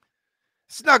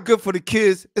 It's not good for the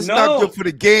kids. It's not good for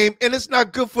the game, and it's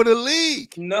not good for the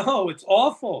league. No, it's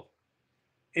awful.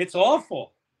 It's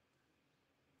awful.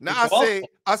 Now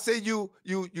I say you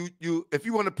if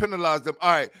you want to penalize them,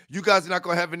 all right, you guys are not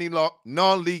gonna have any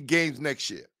non-league games next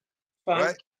year.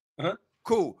 Fine. Right?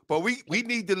 Cool. But we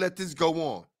need to let this go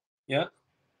on. Yeah.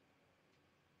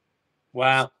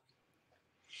 Wow.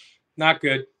 Not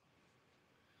good.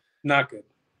 Not good.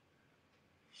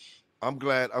 I'm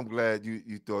glad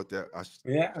you thought that.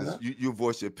 You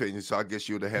voiced your opinion, so I guess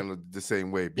you would have handled it the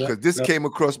same way because this came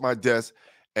across my desk,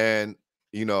 and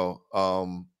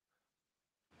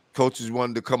coaches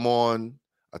wanted to come on.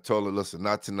 I told her, listen,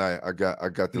 not tonight. I got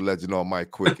the legend on Mike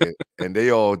quick, and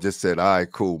they all just said, all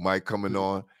right, cool. Mike coming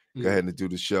on. Go ahead and do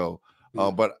the show.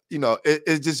 But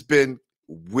it's just been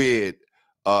weird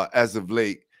as of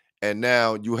late, and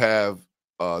now you have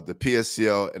the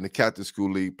PSCL and the Captain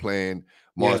School League playing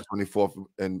March 24th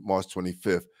and March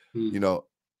 25th.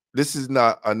 This is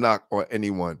not a knock on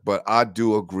anyone, but I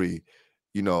do agree.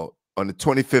 On the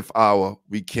 25th hour,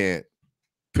 we can't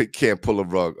pull a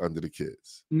rug under the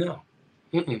kids. No.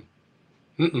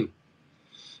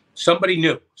 Somebody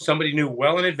knew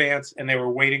well in advance, and they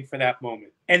were waiting for that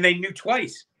moment. And they knew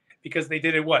twice because they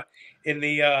did it in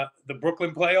the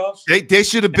Brooklyn playoffs. They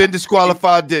should have been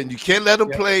disqualified then. You can't let them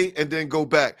play and then go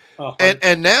back.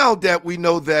 And now that we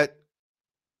know that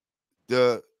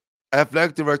the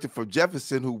athletic director from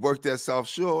Jefferson, who worked at South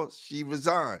Shore, she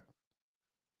resigned.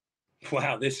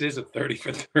 Wow, this is a 30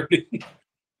 for 30.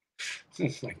 Oh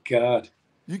my God.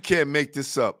 You can't make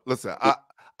this up. Listen,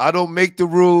 I don't make the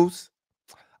rules.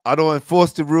 I don't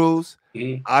enforce the rules.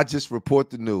 I just report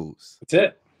the news.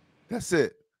 That's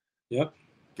it. Yep.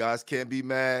 Guys can't be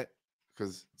mad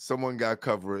because someone got to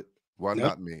cover it. Why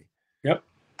not me? Yep.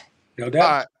 No doubt.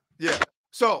 All right. Yeah.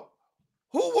 So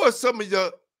who were some of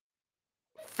your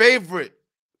favorite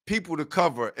people to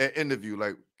cover and interview?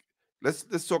 Like,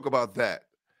 let's talk about that.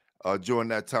 During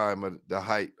that time of the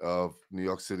height of New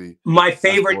York City. My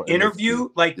favorite interview,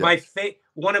 like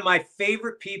one of my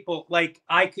favorite people, like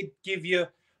I could give you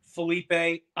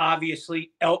Felipe,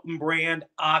 obviously, Elton Brand,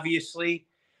 obviously,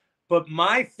 but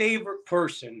my favorite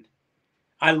person,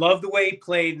 I love the way he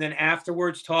played, and then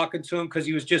afterwards talking to him because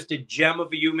he was just a gem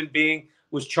of a human being,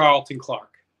 was Charlton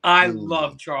Clark. I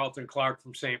love Charlton Clark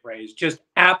from St. Ray's, just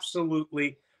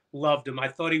absolutely loved him. I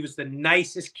thought he was the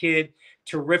nicest kid,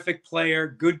 terrific player,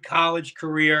 good college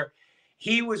career.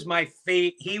 He was my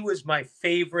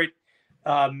favorite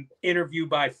interview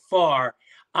by far.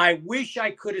 I wish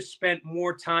I could have spent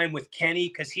more time with Kenny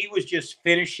because he was just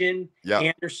finishing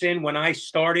Anderson when I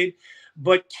started.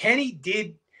 But Kenny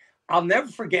did, I'll never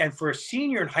forget, and for a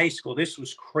senior in high school, this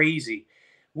was crazy.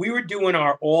 We were doing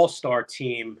our all-star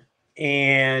team,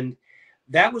 and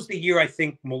that was the year I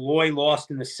think Malloy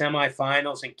lost in the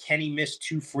semifinals and Kenny missed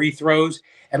 2 free throws.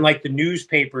 And like the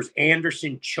newspapers,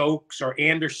 Anderson chokes or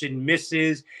Anderson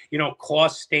misses,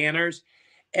 cost Stanners.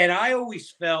 And I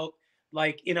always felt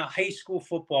like in a high school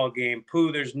football game,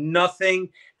 Pooh, there's nothing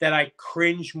that I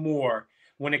cringe more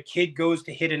when a kid goes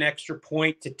to hit an extra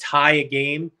point to tie a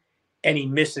game and he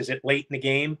misses it late in the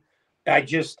game.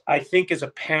 I think as a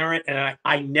parent, and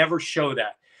I never show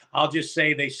that. I'll just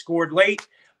say they scored late,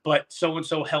 but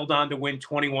so-and-so held on to win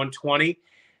 21-20.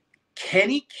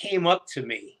 Kenny came up to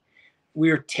me.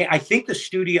 I think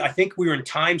we were in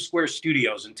Times Square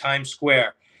Studios in Times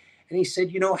Square. And he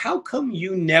said, how come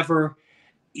you never,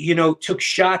 took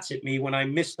shots at me when I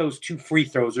missed those 2 free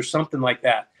throws or something like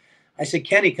that? I said,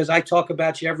 Kenny, because I talk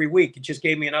about you every week. It just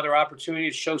gave me another opportunity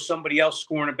to show somebody else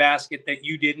scoring a basket that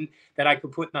you didn't, that I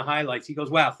could put in the highlights. He goes,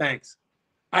 wow, thanks.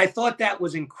 I thought that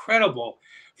was incredible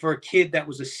for a kid that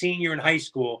was a senior in high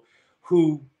school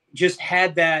who just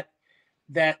had that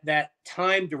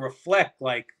time to reflect,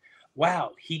 like,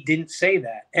 wow, he didn't say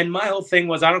that. And my whole thing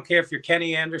was, I don't care if you're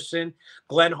Kenny Anderson,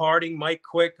 Glenn Harding, Mike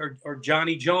Quick, or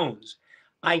Johnny Jones.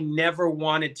 I never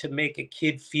wanted to make a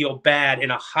kid feel bad in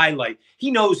a highlight.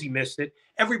 He knows he missed it.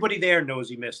 Everybody there knows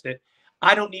he missed it.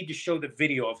 I don't need to show the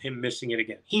video of him missing it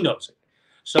again. He knows it.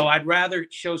 So I'd rather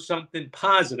show something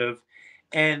positive.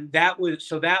 And that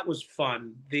was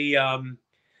fun. I'm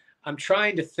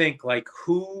trying to think, like,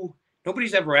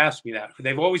 nobody's ever asked me that.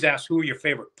 They've always asked who are your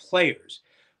favorite players,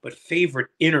 but favorite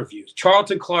interviews.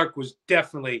 Charlton Clark was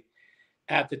definitely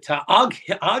at the top.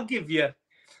 I'll give you,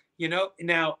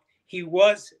 now he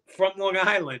was from Long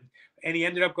Island and he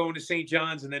ended up going to St.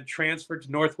 John's and then transferred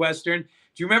to Northwestern. Do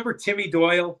you remember Timmy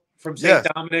Doyle from St.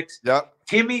 Dominic's? Yep.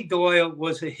 Timmy Doyle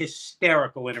was a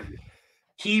hysterical interview.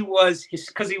 Because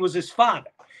he was his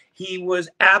father. He was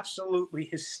absolutely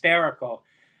hysterical.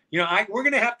 We're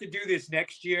going to have to do this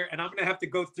next year, and I'm going to have to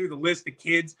go through the list of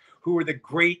kids who were the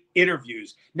great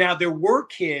interviews. Now, there were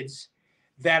kids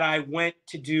that I went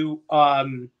to do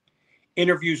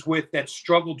interviews with that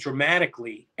struggled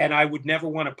dramatically, and I would never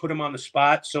want to put them on the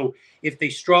spot. So if they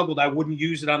struggled, I wouldn't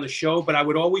use it on the show, but I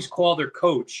would always call their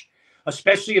coach,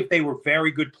 especially if they were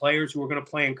very good players who were going to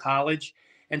play in college,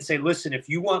 and say, listen, if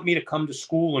you want me to come to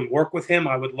school and work with him,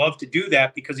 I would love to do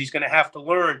that because he's going to have to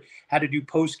learn how to do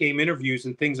post-game interviews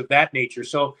and things of that nature.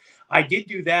 So I did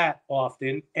do that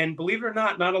often. And believe it or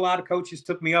not a lot of coaches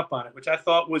took me up on it, which I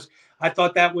thought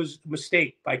that was a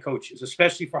mistake by coaches,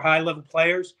 especially for high-level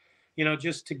players.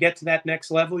 Just to get to that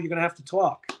next level, you're going to have to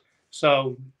talk.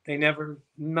 So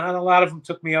not a lot of them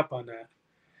took me up on that.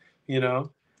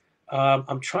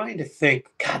 I'm trying to think.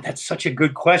 God, that's such a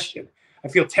good question. I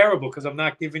feel terrible because I'm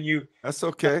not giving you. That's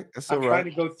okay. That's all right.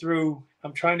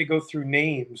 I'm trying to go through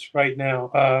names right now.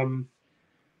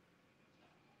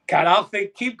 God,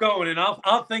 keep going, and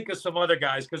I'll think of some other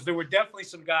guys because there were definitely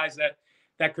some guys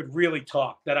that could really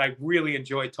talk that I really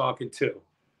enjoyed talking to.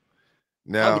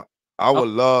 Now, I would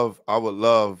love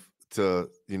to,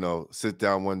 sit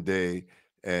down one day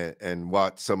and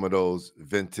watch some of those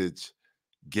vintage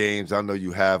games. I know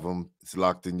you have them. It's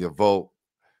locked in your vault.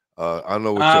 I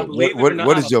know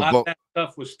what is your vote? That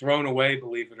stuff was thrown away,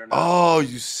 believe it or not. Oh,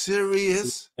 you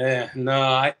serious? Yeah, no,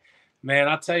 I'll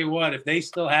tell you what, if they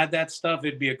still had that stuff,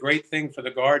 it'd be a great thing for the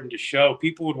Garden to show.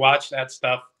 People would watch that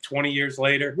stuff 20 years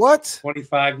later. What?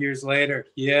 25 years later.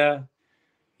 Yeah.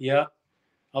 Yeah.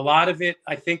 A lot of it,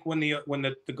 I think when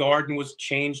the Garden was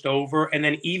changed over, and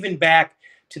then even back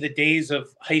to the days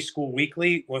of High School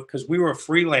Weekly, because we were a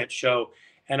freelance show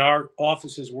and our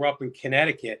offices were up in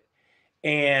Connecticut.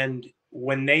 And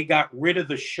when they got rid of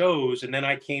the shows and then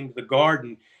I came to the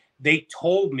Garden, they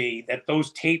told me that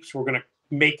those tapes were going to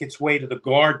make its way to the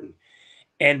Garden.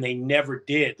 And they never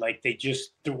did. Like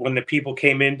when the people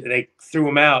came in, they threw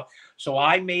them out. So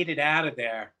I made it out of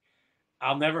there.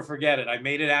 I'll never forget it. I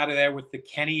made it out of there with the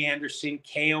Kenny Anderson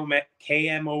KMOX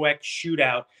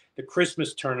shootout, the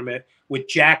Christmas tournament with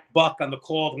Jack Buck on the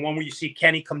call, the one where you see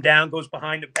Kenny come down, goes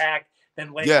behind the back,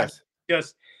 then later. Yes.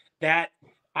 Just that.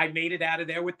 I made it out of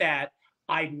there with that.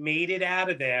 I made it out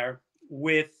of there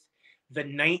with the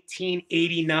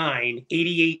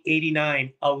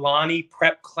 88-89 Alani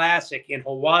Prep Classic in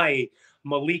Hawaii.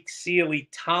 Malik Sealy,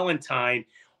 Tallentine,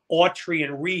 Autry,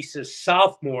 and Reese as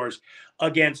sophomores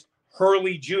against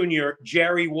Hurley Jr.,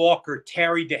 Jerry Walker,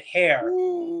 Terry DeHare.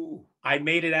 Ooh. I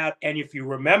made it out. And if you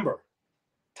remember,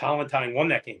 Tallentine won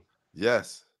that game.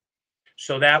 Yes.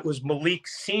 So that was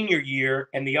Malik's senior year,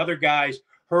 and the other guys,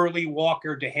 Hurley,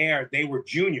 Walker, DeHare, they were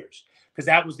juniors because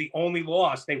that was the only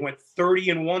loss. They went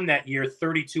 30-1 that year,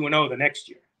 32-0 the next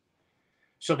year.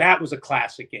 So that was a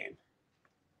classic game.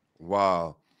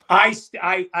 Wow.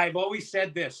 I've always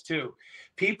said this too.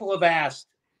 People have asked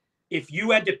if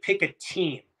you had to pick a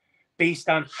team based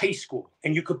on high school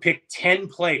and you could pick 10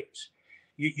 players,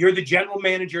 you're the general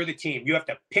manager of the team. You have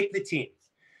to pick the team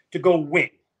to go win.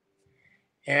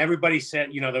 And everybody said,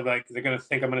 they're going to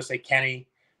think I'm going to say Kenny,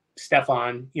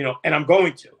 Stefan, and I'm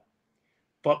going to.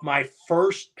 But my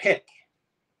first pick,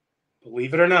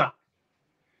 believe it or not,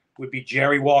 would be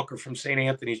Jerry Walker from St.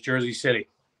 Anthony's, Jersey City.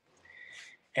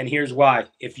 And here's why.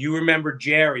 If you remember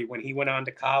Jerry when he went on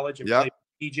to college and played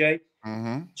with PJ,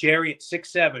 Jerry at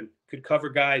 6'7" could cover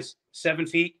guys 7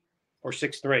 feet or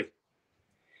 6'3".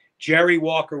 Jerry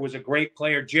Walker was a great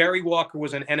player. Jerry Walker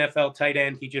was an NFL tight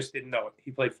end. He just didn't know it.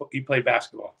 He played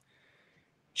basketball.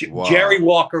 Wow. Jerry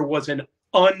Walker was an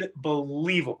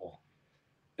unbelievable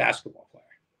basketball player.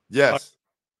 Yes.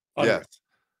 Yes.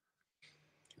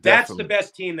 That's the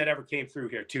best team that ever came through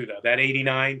here too, though. That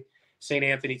 '89 St.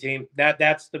 Anthony team.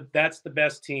 That's the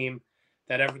best team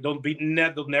that ever. They'll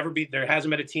never be. There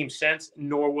hasn't been a team since,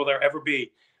 nor will there ever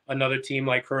be another team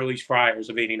like Hurley's Friars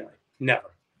of '89. Never.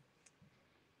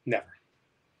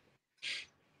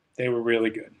 They were really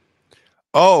good.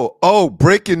 Oh,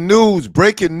 breaking news.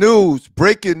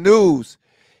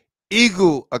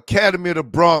 Eagle Academy of the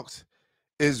Bronx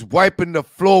is wiping the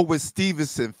floor with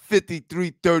Stevenson,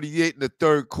 53-38 in the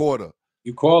third quarter.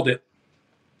 You called it.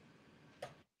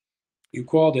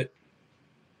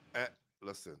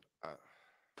 Listen,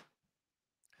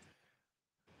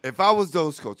 if I was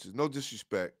those coaches, no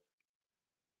disrespect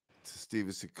to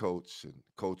Stevenson coach and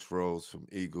Coach Rose from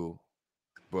Eagle,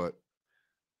 but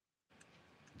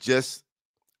just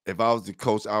if I was the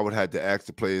coach, I would have to ask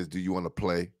the players, do you want to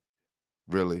play?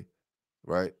 Really?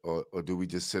 Right? Or do we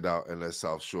just sit out and let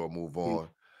South Shore move on?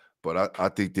 But I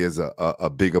think there's a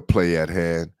bigger play at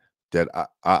hand that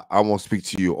I won't speak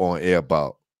to you on air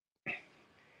about.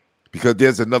 Because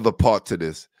there's another part to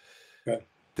this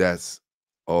that's,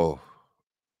 will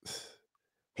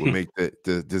make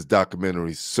this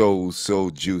documentary so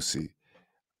juicy.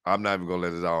 I'm not even going to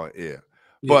let it out on air.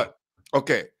 Yeah. But,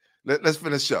 okay, let's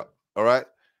finish up, all right?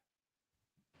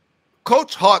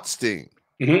 Coach Hartstein.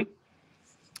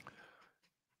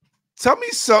 Tell me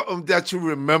something that you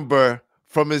remember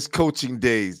from his coaching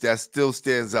days that still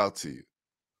stands out to you.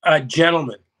 A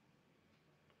gentleman.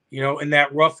 In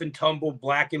that rough and tumble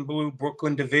black and blue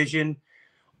Brooklyn division,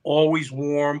 always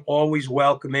warm, always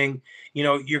welcoming.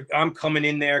 I'm coming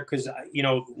in there because,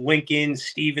 Lincoln,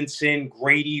 Stevenson,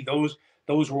 Grady, those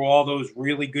were all those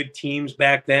really good teams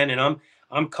back then. And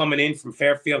I'm coming in from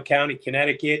Fairfield County,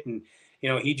 Connecticut, and,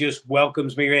 he just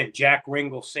welcomes me in. Jack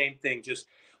Ringle, same thing, just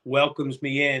welcomes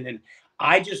me in. And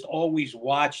I just always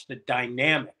watched the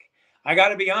dynamic. I got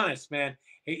to be honest, man.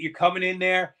 You're coming in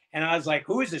there, and I was like,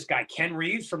 who is this guy? Ken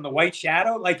Reeves from the White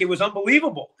Shadow? Like, it was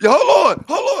unbelievable. Yo, hold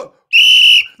on.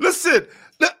 Listen,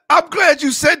 I'm glad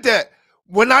you said that.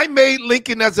 When I made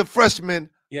Lincoln as a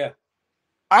freshman,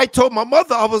 I told my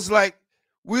mother, I was like,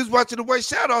 we was watching the White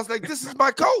Shadow. I was like, this is my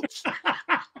coach.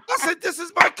 I said, this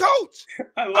is my coach.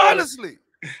 Honestly.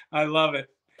 I love it.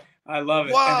 Wow.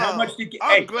 And how much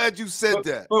I'm glad you said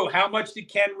that. Bro, how much did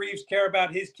Ken Reeves care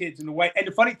about his kids in the White? And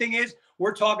the funny thing is,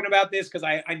 we're talking about this because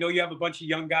I know you have a bunch of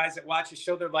young guys that watch the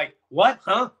show. They're like, what?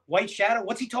 Huh? White Shadow?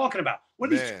 What's he talking about?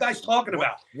 What are these guys talking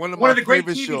about? One of the great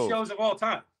TV shows of all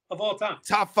time.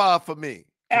 Top 5 for me.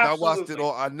 Absolutely. I watched it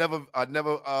all. I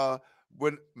never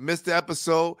missed the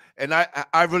episode, and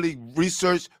I really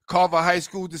researched Carver High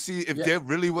School to see if there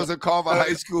really was a Carver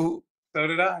High School. So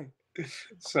did I.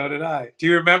 Do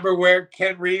you remember where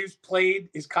Ken Reeves played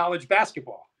his college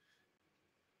basketball?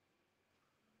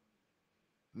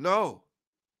 No.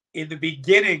 In the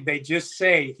beginning, they just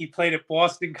say he played at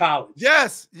Boston College.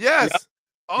 Yes. Yep.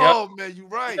 Oh, man, you're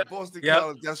right. Boston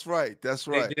College. That's right.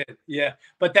 They did. Yeah.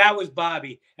 But that was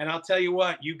Bobby. And I'll tell you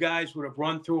what, you guys would have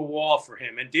run through a wall for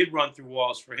him and did run through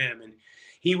walls for him. And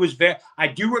he was I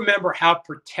do remember how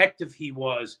protective he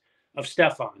was of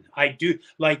Stefan. I do.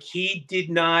 Like, he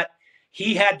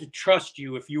had to trust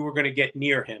you if you were going to get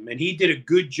near him. And he did a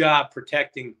good job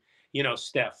protecting,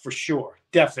 Steph, for sure.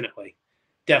 Definitely.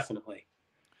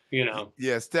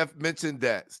 Yeah, Steph mentioned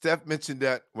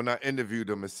that when I interviewed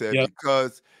him and said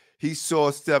because he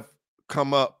saw Steph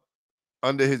come up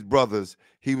under his brothers,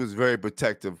 he was very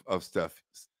protective of Steph.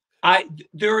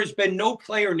 There has been no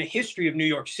player in the history of New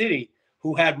York City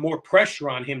who had more pressure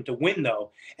on him to win,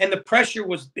 though. And the pressure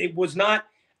was not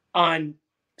on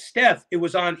Steph, it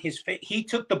was on his face. He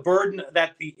took the burden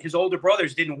that his older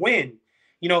brothers didn't win.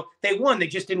 They won. They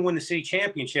just didn't win the city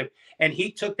championship. And he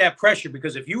took that pressure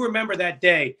because if you remember that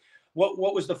day, what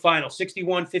was the final?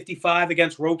 61-55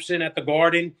 against Robeson at the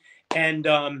Garden. And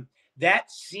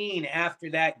that scene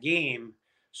after that game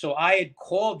So I had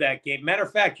called that game. Matter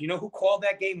of fact, you know who called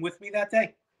that game with me that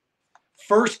day?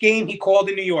 First game he called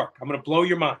in New York. I'm going to blow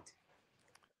your mind.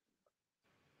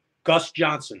 Gus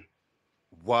Johnson.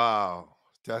 Wow.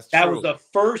 That's That true. was the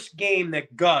first game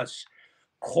that Gus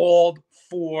called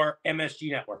for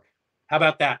MSG Network. How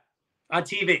about that? On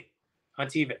TV. On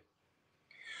TV.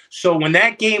 So when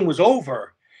that game was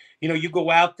over, you know, you go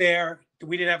out there.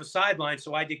 We didn't have a sideline,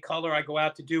 so I did color. I go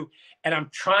out to do, and I'm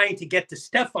trying to get to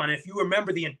Stefan. If you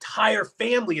remember, the entire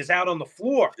family is out on the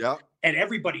floor. Yeah. And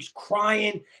everybody's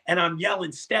crying, and I'm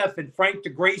yelling Steph, and Frank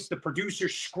DeGrace, the producer,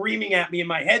 screaming at me in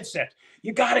my headset.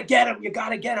 You got to get him. You got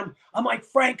to get him. I'm like,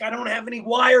 Frank, I don't have any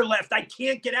wire left. I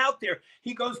can't get out there.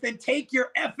 He goes, then take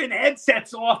your effing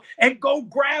headsets off and go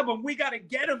grab him. We got to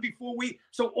get him before we.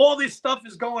 So all this stuff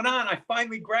is going on. I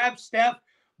finally grabbed Steph,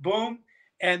 boom,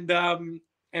 and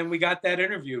we got that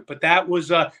interview. But that was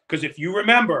because if you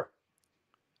remember,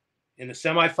 in the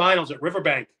semifinals at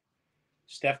Riverbank,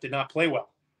 Steph did not play well.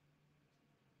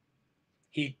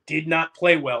 He did not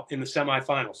play well in the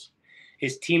semifinals.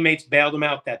 His teammates bailed him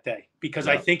out that day because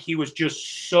I think he was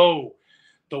just so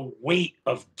the weight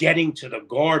of getting to the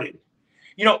Garden.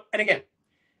 You know, and again,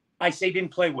 I say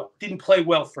didn't play well. Didn't play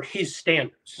well for his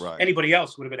standards. Right. Anybody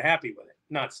else would have been happy with it,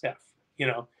 not Steph. You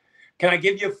know, can I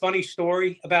give you a funny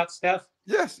story about Steph?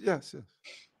 Yes.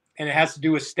 And it has to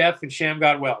do with Steph and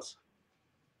Shamgod Wells.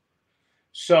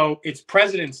 So it's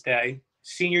President's Day,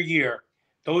 senior year.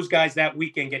 Those guys that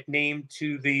weekend get named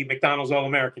to the McDonald's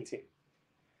All-American team.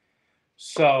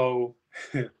 So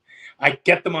I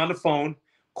get them on the phone,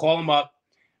 call them up.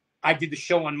 I did the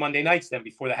show on Monday nights then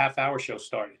before the half-hour show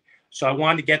started. So I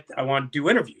wanted to do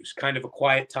interviews, kind of a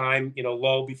quiet time, you know,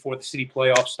 lull before the city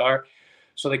playoffs start.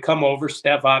 So they come over.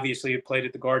 Steph obviously had played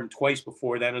at the Garden twice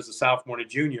before then as a sophomore and a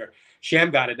junior.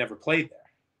 Shamgod had never played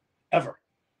there, ever.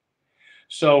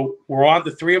 So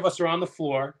the three of us are on the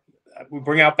floor. We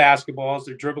bring out basketballs.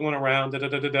 They're dribbling around.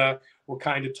 We're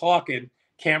kind of talking.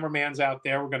 Cameraman's out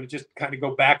there. We're going to just kind of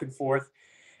go back and forth.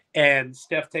 And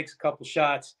Steph takes a couple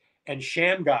shots. And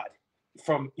Shamgod,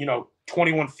 from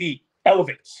 21 feet,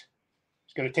 elevates.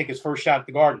 He's going to take his first shot at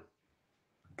the Garden.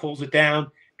 Pulls it down.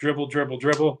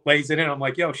 Dribble, lays it in. I'm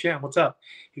like, yo, Sham, what's up?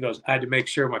 He goes, I had to make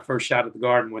sure my first shot at the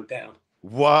Garden went down.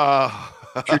 Wow.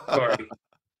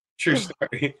 True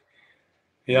story.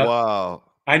 Yeah. Wow.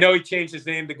 I know he changed his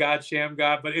name to God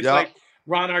Shamgod, but it's like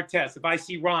Ron Artest. If I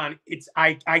see Ron,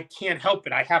 I can't help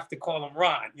it. I have to call him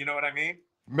Ron. You know what I mean?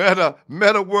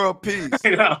 Meta world peace.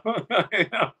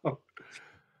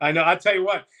 I know. I'll tell you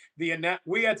what.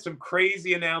 We had some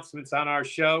crazy announcements on our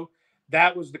show.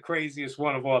 That was the craziest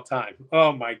one of all time.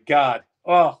 Oh my God.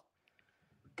 Oh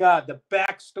God. The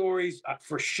backstories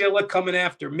for Schiller coming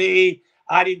after me.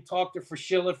 I didn't talk to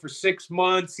Fraschilla for 6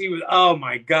 months. He was, oh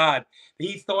my God.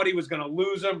 He thought he was going to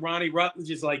lose him. Ronnie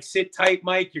Rutledge is like, sit tight,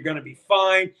 Mike. You're going to be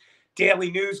fine. Daily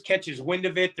News catches wind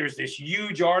of it. There's this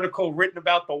huge article written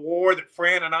about the war that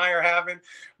Fran and I are having.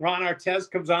 Ron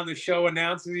Artest comes on the show,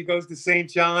 announces he goes to St.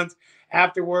 John's.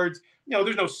 Afterwards,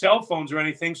 there's no cell phones or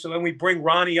anything. So then we bring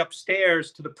Ronnie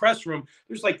upstairs to the press room.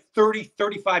 There's like 30,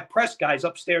 35 press guys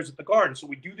upstairs at the Garden. So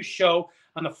we do the show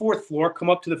on the 4th floor, come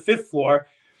up to the 5th floor.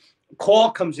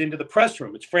 Call comes into the press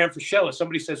room. It's Fran Fraschilla.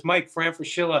 Somebody says, Mike, Fran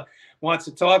Fraschilla wants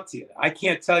to talk to you. I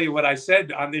can't tell you what I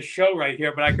said on this show right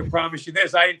here, but I can promise you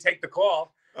this. I didn't take the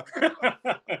call.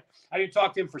 I didn't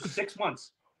talk to him for 6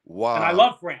 months. Wow. And I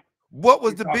love Fran. What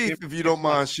was the beef, if you don't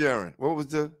mind sharing? What was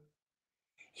the?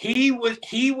 He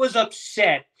was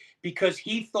upset because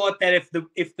he thought that if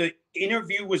the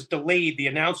interview was delayed, the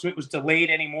announcement was delayed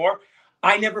anymore.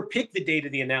 I never picked the date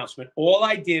of the announcement. All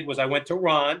I did was I went to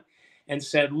Ron and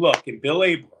said, look, and Bill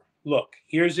Abler, look,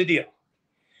 here's the deal.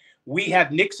 We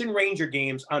have Knicks and Ranger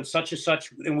games on such and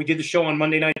such, and we did the show on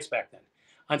Monday nights back then,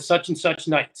 on such and such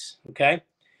nights, okay?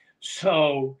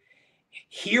 So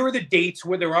here are the dates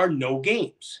where there are no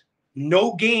games.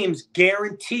 No games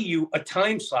guarantee you a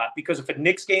time slot because if a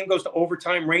Knicks game goes to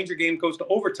overtime, Ranger game goes to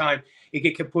overtime, it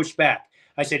can get pushed back.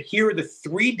 I said, here are the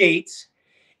 3 dates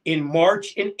in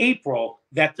March and April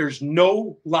that there's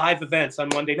no live events on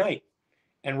Monday night.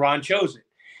 And Ron chose it.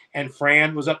 And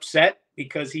Fran was upset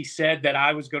because he said that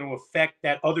I was going to affect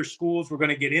that other schools were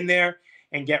going to get in there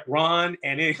and get Ron.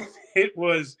 And it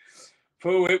was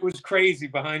crazy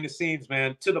behind the scenes,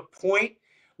 man, to the point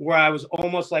where I was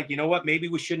almost like, you know what, maybe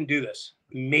we shouldn't do this.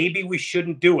 Maybe we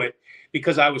shouldn't do it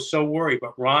because I was so worried.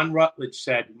 But Ron Rutledge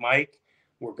said, Mike,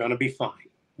 we're going to be fine.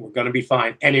 We're going to be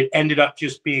fine. And it ended up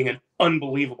just being an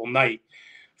unbelievable night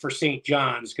for St.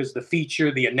 John's because the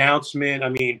feature, the announcement, I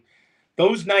mean,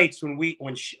 those nights when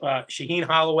Shaheen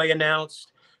Holloway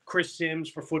announced, Chris Sims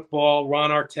for football,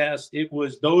 Ron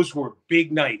Artest, those were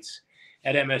big nights.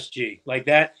 at MSG. Like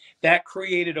that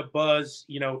created a buzz,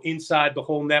 inside the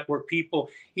whole network. People,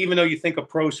 even though you think of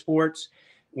pro sports,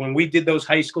 when we did those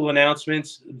high school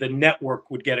announcements, the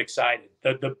network would get excited.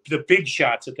 The big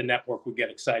shots at the network would get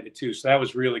excited too. So that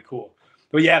was really cool.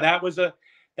 But yeah, that was a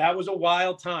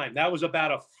wild time. That was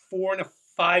about a 4 and a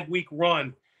 5 week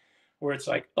run where it's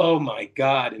like, oh my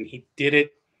God. And he did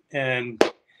it. And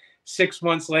 6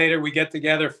 months later, we get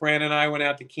together. Fran and I went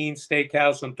out to Keen's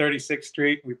Steakhouse on 36th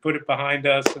Street. We put it behind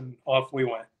us and off we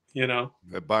went,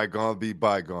 Let bygones be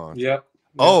bygones. Yep.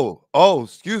 Oh,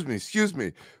 excuse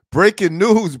me. Breaking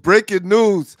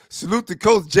news. Salute to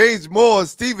Coach James Moore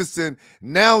Stevenson,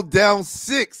 now down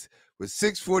 6 with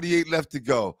 6:48 left to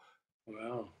go.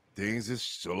 Wow. Things are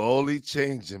slowly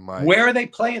changing, Mike. Where are they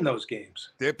playing those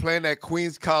games? They're playing at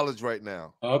Queens College right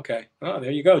now. Okay. Oh,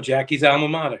 there you go. Jackie's alma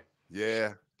mater.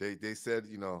 Yeah. They said,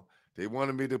 they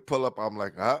wanted me to pull up. I'm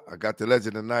like, I got the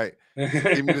legend tonight.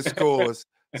 Give me the scores.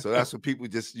 So that's what people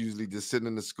usually send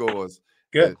in the scores.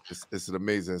 Good. It's an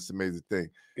amazing thing.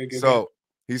 Good.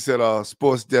 He said,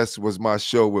 Sports Desk was my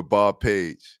show with Bob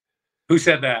Page. Who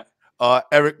said that?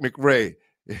 Eric McRae.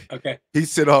 Okay. He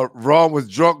said, Ron was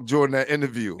drunk during that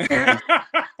interview.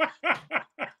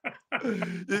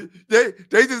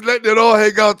 they just letting it all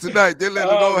hang out tonight. They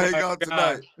letting it all hang out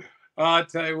tonight. I'll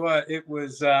tell you what, it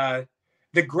was the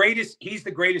greatest. He's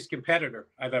the greatest competitor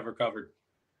I've ever covered,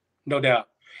 no doubt.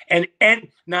 And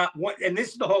not one. And this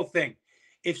is the whole thing.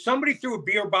 If somebody threw a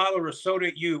beer bottle or a soda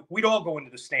at you, we'd all go into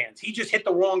the stands. He just hit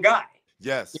the wrong guy.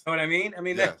 Yes. You know what I mean?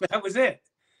 Yes. that was it.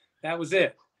 That was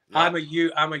it. Yeah.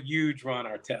 I'm a huge Ron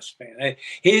Artest fan.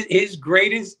 His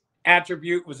greatest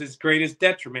attribute was his greatest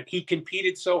detriment. He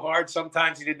competed so hard,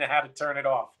 sometimes he didn't know how to turn it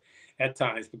off at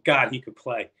times. But God, he could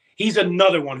play. He's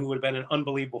another one who would have been an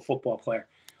unbelievable football player.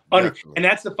 And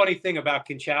that's the funny thing about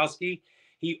Konchowski.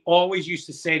 He always used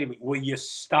to say to me, will you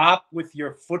stop with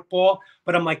your football?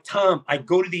 But I'm like, Tom, I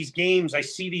go to these games. I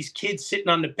see these kids sitting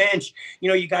on the bench.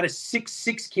 You got a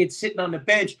 6'6" kid sitting on the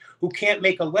bench who can't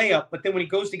make a layup. But then when he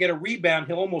goes to get a rebound,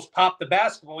 he'll almost pop the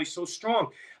basketball. He's so strong.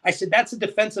 I said, that's a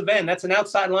defensive end. That's an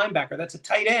outside linebacker. That's a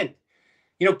tight end.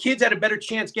 Kids had a better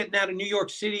chance getting out of New York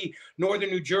City,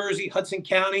 Northern New Jersey, Hudson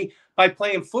County by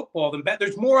playing football than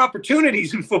there's more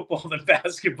opportunities in football than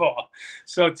basketball.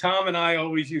 So Tom and I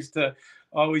always used to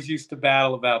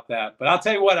battle about that. But I'll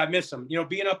tell you what, I miss him.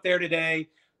 Being up there today,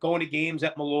 going to games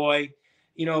at Malloy.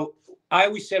 I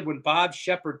always said when Bob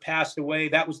Shepard passed away,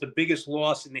 that was the biggest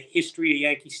loss in the history of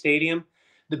Yankee Stadium,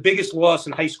 the biggest loss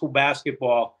in high school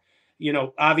basketball.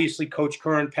 Obviously Coach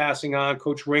Curran passing on,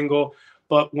 Coach Ringel.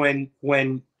 But when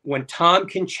Tom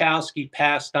Konchowski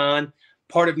passed on,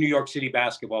 part of New York City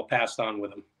basketball passed on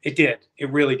with him. It did. It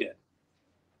really did.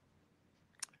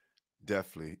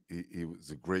 Definitely. He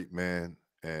was a great man.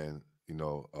 And,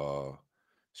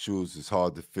 shoes is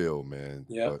hard to fill, man.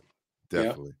 Yeah. But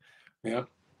definitely. Yeah.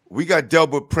 We got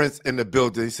Delbert Prince in the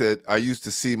building. He said, I used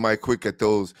to see Mike Quick at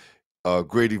those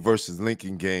Grady versus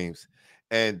Lincoln games.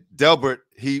 And Delbert,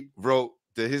 he wrote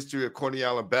the history of Coney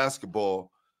Island basketball.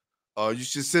 You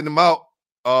should send them out.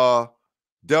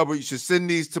 Delbert, you should send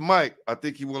these to Mike. I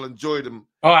think he will enjoy them.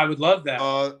 Oh, I would love that.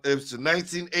 It's the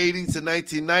 1980s to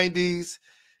 1990s,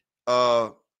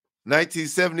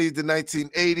 1970s to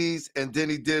 1980s, and then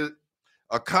he did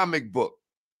a comic book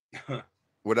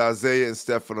with Isaiah and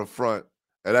Steph on the front.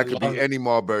 And that could be Eddie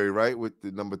Marbury, right? With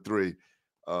the number 3.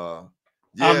 I'm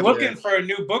looking for a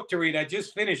new book to read. I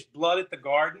just finished Blood at the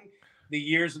Garden, the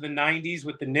years of the 90s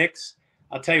with the Knicks.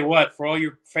 I'll tell you what, for all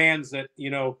your fans that,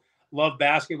 love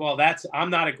basketball, I'm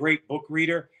not a great book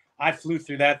reader. I flew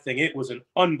through that thing. It was an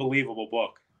unbelievable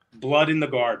book. Blood in the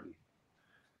Garden.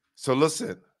 So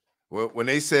listen, when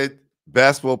they said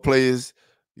basketball players,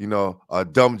 are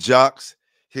dumb jocks,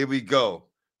 here we go,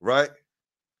 right?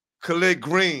 Khalid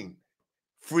Green,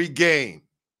 Free Game,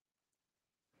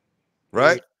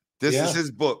 right? This is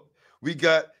his book. We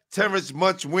got Terrence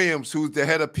Munch Williams, who's the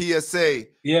head of PSA.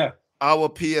 Yeah.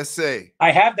 Our PSA. I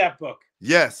have that book.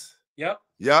 Yes. Yep.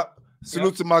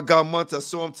 Salute to my guy Munch. I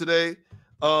saw him today.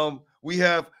 We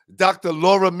have Dr.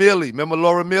 Laura Mealy. Remember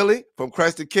Laura Mealy from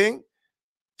Christ the King?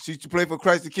 She used to play for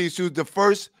Christ the King. She was the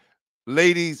first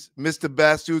ladies Mr.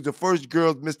 Bass. She was the first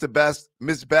girls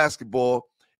Miss Basketball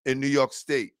in New York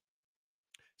State.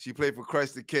 She played for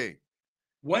Christ the King.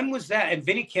 When was that? And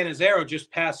Vinny Cannizzaro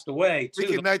just passed away,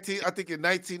 too. I think in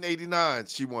 1989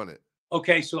 she won it.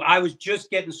 Okay, so I was just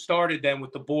getting started then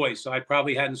with the boys, so I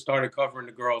probably hadn't started covering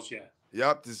the girls yet.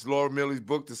 Yep, this is Laura Millie's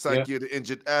book, The Psyche of the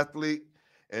Injured Athlete.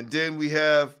 And then we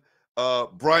have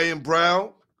Brian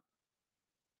Brown,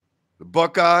 the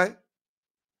Buckeye.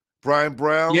 Brian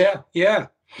Brown. Yeah.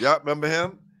 Yep, remember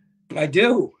him? I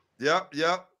do. Yep.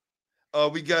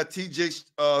 We got TJ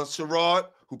Sherrod,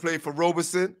 who played for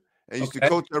Robeson and used to Okay.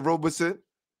 coach at Robeson.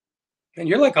 And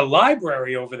you're like a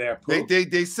library over there, Pooh.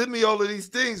 They send me all of these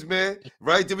things, man.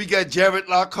 Right? Then we got Jared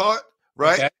Lockhart,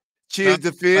 right? Okay. Cheers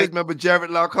to Fears. Remember Jared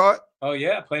Lockhart? Oh,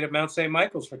 yeah. Played at Mount St.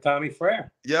 Michael's for Tommy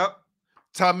Frere. Yep.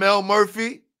 Tamel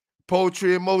Murphy,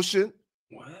 Poetry in Motion.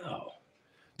 Wow.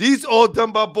 These all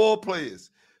done by ball players.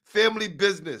 Family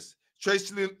Business.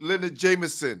 Tracy Leonard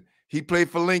Jameson. He played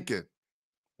for Lincoln.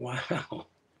 Wow.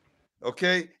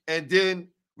 Okay. And then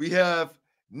we have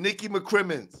Nikki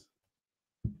McCrimmons,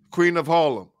 Queen of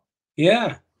Harlem.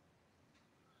 Yeah.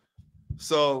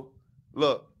 So,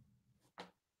 look.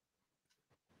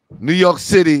 New York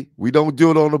City, we don't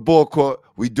do it on the ball court.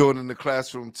 We do it in the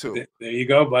classroom, too. There you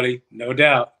go, buddy. No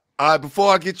doubt. All right,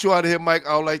 before I get you out of here, Mike,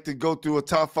 I would like to go through a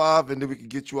top 5, and then we can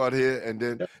get you out of here. And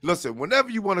then, listen, whenever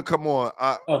you want to come on.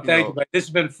 Thank you, buddy. This has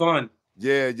been fun.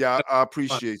 Yeah, I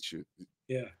appreciate you.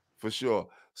 Yeah. For sure.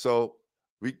 So,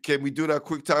 can we do that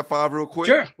quick top 5 real quick?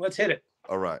 Sure. Let's hit it.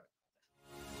 All right.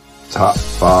 Top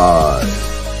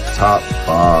 5. Top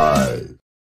 5.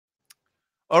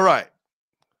 All right.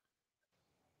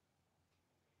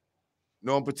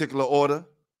 No in particular order.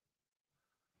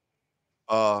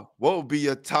 What would be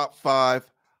your top 5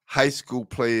 high school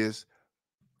players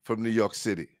from New York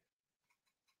City?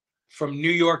 From New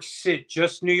York City,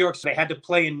 just New York City. They had to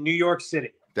play in New York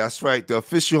City. That's right. The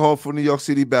official home for New York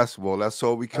City basketball. That's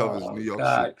all we cover is New York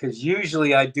City. Because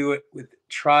usually I do it with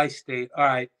Tri-State. All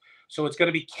right. So it's going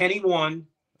to be Kenny 1.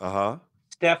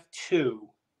 Steph 2.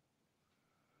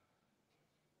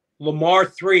 Lamar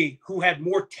 3, who had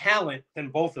more talent than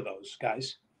both of those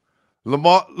guys.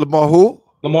 Lamar who?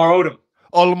 Lamar Odom.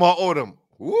 Oh, Lamar Odom.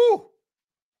 Woo.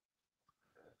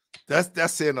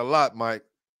 That's saying a lot, Mike.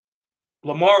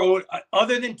 Lamar Odom,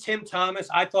 other than Tim Thomas,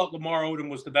 I thought Lamar Odom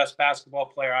was the best basketball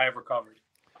player I ever covered.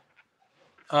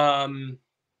 Oh,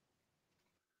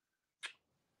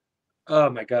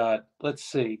 my God. Let's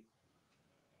see.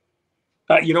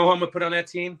 You know who I'm going to put on that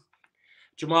team?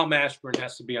 Jamal Mashburn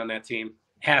has to be on that team.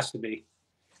 Has to be.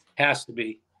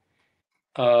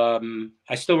 I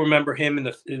still remember him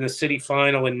in the city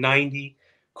final in '90.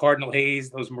 Cardinal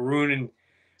Hayes, those maroon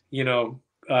and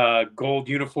gold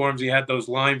uniforms. He had those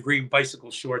lime green bicycle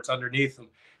shorts underneath them.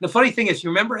 The funny thing is, you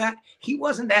remember that he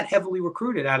wasn't that heavily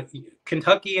recruited out of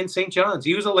Kentucky and St. John's.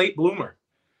 He was a late bloomer.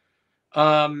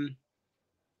 Wow.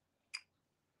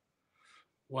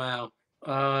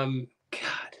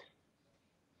 God.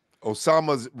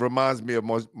 Osama reminds me of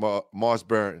Mars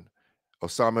Burton.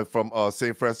 Osama from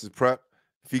St. Francis Prep.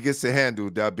 If he gets a handle,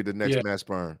 that'll be the next Mass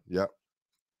Burn. Yep.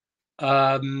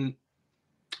 I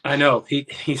know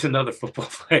he's another football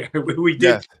player.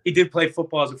 He did play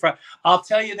football as a freshman. I'll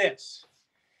tell you this: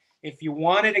 if you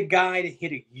wanted a guy to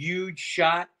hit a huge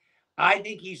shot, I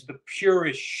think he's the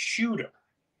purest shooter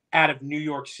out of New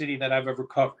York City that I've ever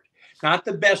covered. Not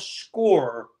the best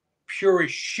scorer,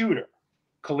 purest shooter.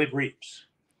 Khalid Reeves.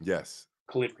 Yes.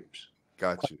 Khalid Reeves.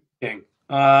 Got you.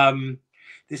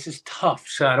 This is tough,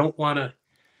 so I don't want to.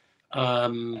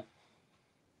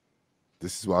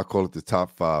 This is why I call it the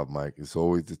top 5, Mike. It's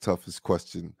always the toughest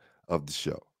question of the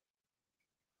show.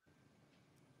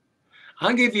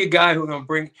 I'll give you a guy who I'm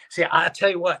bring. See, I'll tell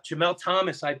you what, Jamel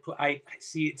Thomas. I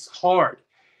see. It's hard.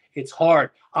 It's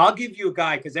hard. I'll give you a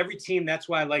guy because every team. That's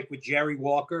why I like with Jerry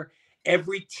Walker.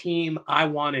 Every team, I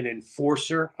want an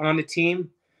enforcer on the team.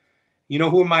 You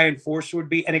know who my enforcer would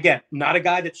be? And again, not a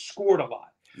guy that scored a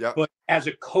lot. Yep. But as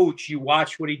a coach, you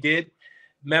watch what he did.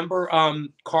 Remember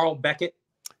Carl Beckett?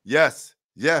 Yes.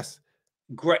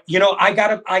 Great. You know, I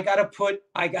gotta put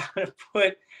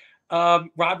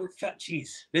Robert. Jeez,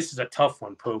 this is a tough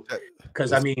one, Pooh.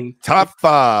 Because I mean, top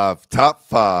 5.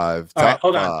 All right,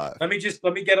 hold on. Let me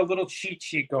get a little cheat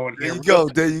sheet going here.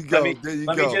 There you go.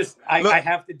 I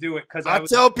have to do it because I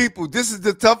tell people this is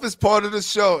the toughest part of the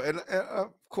show, and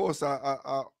of course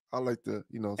I like to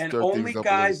and only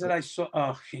guys that I saw.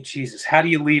 Oh Jesus! How do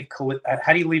you leave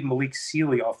Malik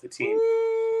Sealy off the team?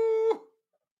 Ooh.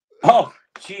 Oh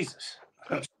Jesus!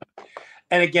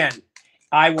 And again,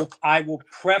 I will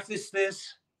preface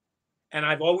this, and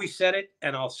I've always said it,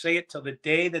 and I'll say it till the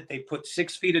day that they put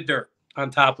 6 feet of dirt on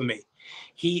top of me.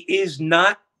 He is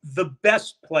not the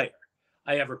best player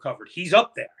I ever covered. He's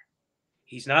up there.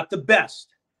 He's not the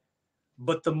best,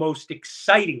 but the most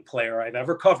exciting player I've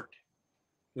ever covered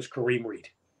was Kareem Reed.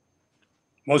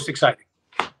 Most exciting.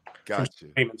 Gotcha.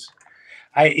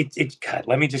 God,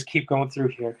 let me just keep going through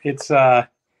here. It's wow,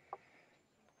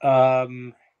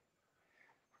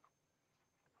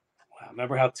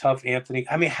 remember how tough Anthony?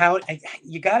 I mean,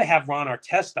 you got to have Ron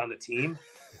Artest on the team.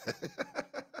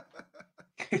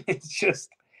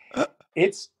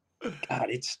 It's God,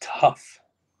 it's tough.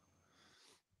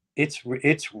 It's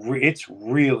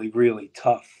really, really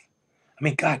tough. I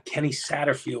mean, God, Kenny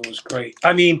Satterfield was great.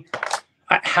 I mean,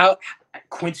 how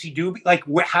Quincy Doobie? Like,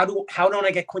 how don't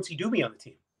I get Quincy Doobie on the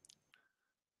team?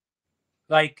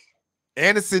 Like,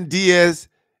 Anderson Diaz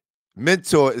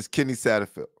mentor is Kenny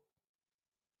Satterfield.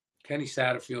 Kenny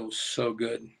Satterfield was so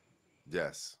good.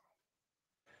 Yes.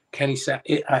 Kenny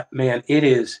man, it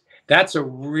is. That's a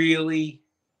really.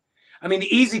 I mean,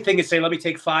 the easy thing is say, let me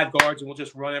take 5 guards and we'll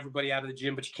just run everybody out of the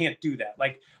gym, but you can't do that.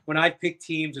 Like when I pick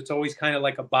teams, it's always kind of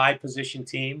like a by position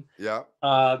team. Yeah.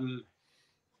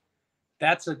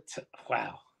 That's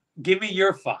wow. Give me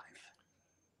your 5.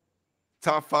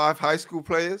 Top 5 high school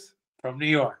players from New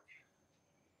York.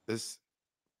 It's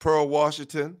Pearl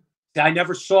Washington. I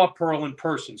never saw Pearl in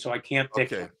person, so I can't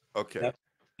pick him. Okay.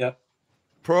 Yep.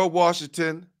 Pearl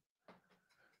Washington,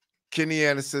 Kenny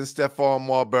Anderson, Stephon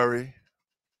Marbury.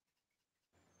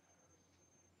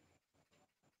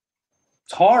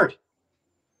 It's hard.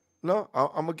 No,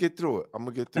 I'm gonna get through it. I'm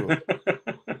gonna get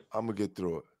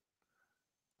through it.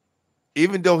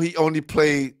 Even though he only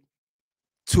played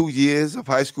 2 years of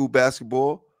high school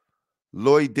basketball,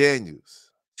 Lloyd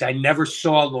Daniels. I never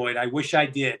saw Lloyd. I wish I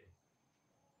did.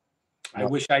 I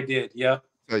wish I did. Yep.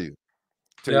 Tell you.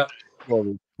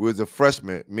 Who was a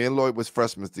freshman. Me and Lloyd was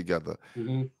freshmen together.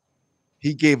 Mm-hmm.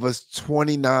 He gave us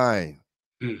 29.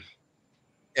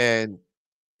 And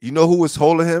you know who was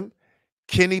holding him?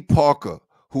 Kenny Parker,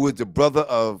 who is the brother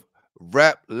of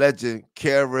rap legend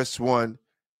KRS-One,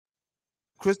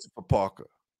 Christopher Parker.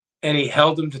 And he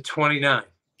held him to 29.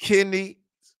 Kenny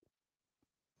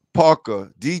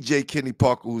Parker, DJ Kenny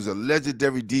Parker, who's a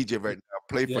legendary DJ right now,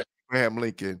 played for Abraham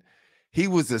Lincoln. He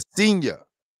was a senior.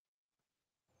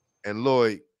 And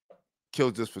Lloyd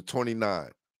killed us for 29.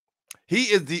 He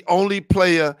is the only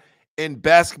player in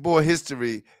basketball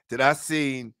history that I've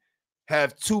seen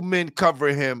have 2 men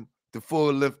covering him the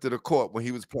full length of the court when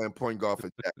he was playing point guard for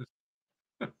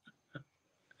Jack.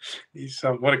 He's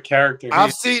what a character.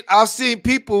 I've seen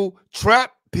people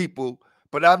trap people,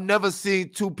 but I've never seen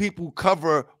 2 people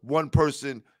cover one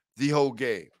person the whole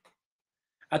game.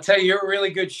 I'll tell you, you're a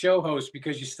really good show host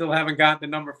because you still haven't got the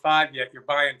number 5 yet. You're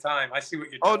buying time. I see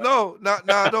what you're doing. Oh, no, not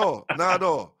at all. Not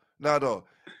at all.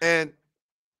 And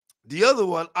the other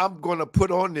one I'm going to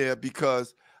put on there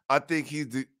because I think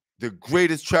he's the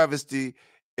greatest travesty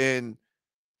in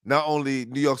not only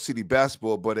New York City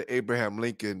basketball, but in Abraham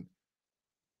Lincoln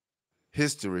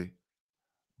history.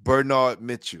 Bernard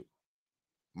Mitchell,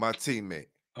 my teammate.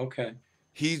 Okay.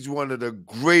 He's one of the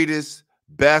greatest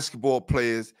basketball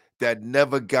players that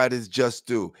never got his just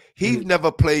due. He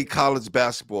never played college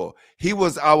basketball. He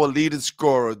was our leading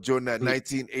scorer during that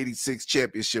 1986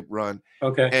 championship run.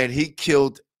 Okay. And he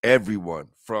killed everyone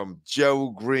from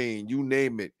Gerald Green, you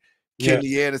name it,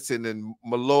 Kenny Anderson and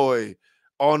Malloy,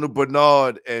 Arnold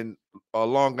Bernard, and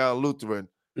Long Island Lutheran.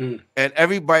 And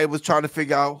everybody was trying to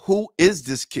figure out, who is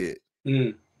this kid?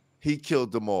 He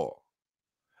killed them all.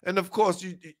 And of course,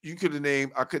 you could have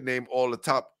named, I could name all the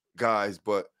top guys,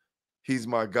 but he's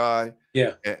my guy.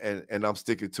 Yeah. And I'm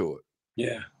sticking to it.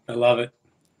 Yeah. I love it.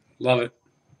 Love it.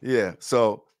 Yeah.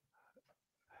 So,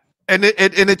 and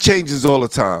it changes all the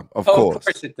time, of course. Of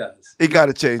course it does. It got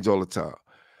to change all the time.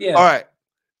 Yeah. All right.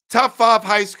 Top 5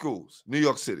 high schools, New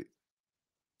York City.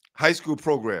 High school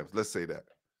programs, let's say that.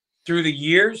 Through the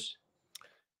years?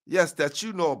 Yes, that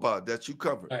you know about, that you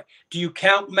covered. Right. Do you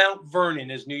count Mount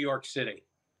Vernon as New York City?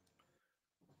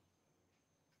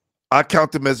 I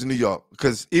count them as New York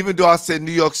because even though I said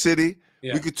New York City,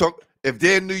 we could talk. If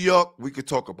they're in New York, we could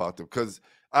talk about them because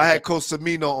I had Coach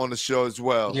Semino on the show as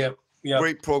well. Yep.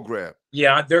 Great program.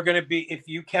 Yeah, they're going to be. If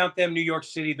you count them, New York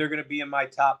City, they're going to be in my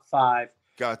top 5.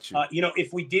 Got you. You know,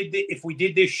 if we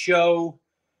did this show,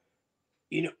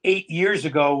 8 years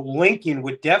ago, Lincoln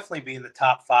would definitely be in the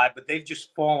top 5, but they've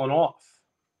just fallen off.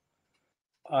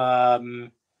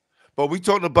 But we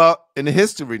talking about in the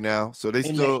history now, so they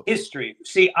still the history.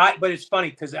 See, but it's funny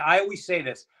because I always say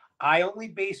this. I only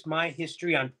base my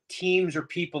history on teams or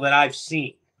people that I've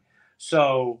seen.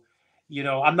 So,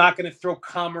 I'm not going to throw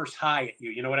Commerce High at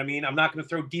you. You know what I mean? I'm not going to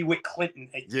throw DeWitt Clinton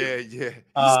at you. Yeah.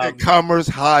 You said Commerce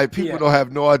High. People don't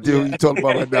have no idea who you're talking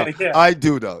about right now. I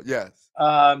do though. Yes.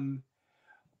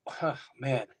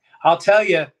 Man, I'll tell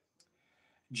you,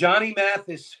 Johnny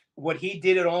Mathis, what he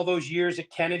did in all those years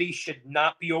at Kennedy should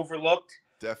not be overlooked.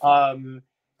 Definitely.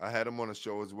 I had him on a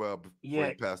show as well before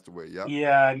he passed away. Yeah.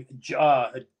 Yeah,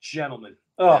 a gentleman.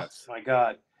 Oh, my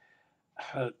God.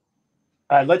 All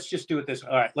right, let's just do it this way.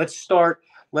 All right, let's start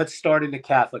in the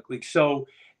Catholic League. So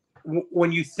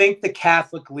when you think the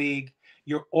Catholic League,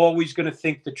 you're always going to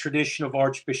think the tradition of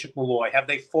Archbishop Malloy. Have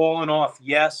they fallen off?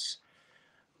 Yes.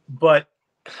 But,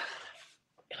 oh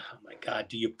my God,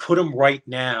 do you put them right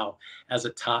now as a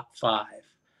top 5?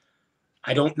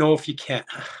 I don't know if you can.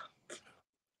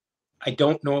 I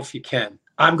don't know if you can.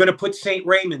 I'm going to put St.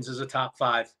 Raymond's as a top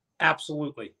 5.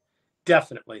 Absolutely.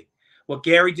 Definitely. What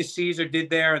Gary DeCesar did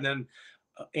there, and then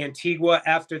Antigua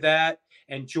after that,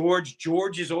 and George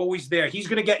is always there. He's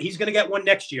going to get one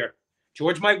next year.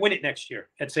 George might win it next year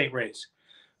at St. Ray's.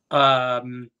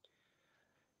 You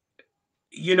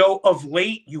know, of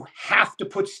late, you have to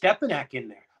put Stepanak in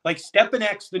there. Like,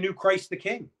 Stepanak's the new Christ the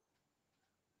King.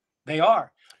 They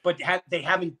are. But they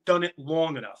haven't done it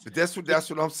long enough. But that's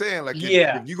what I'm saying. Like,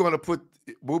 yeah, if you're going to put,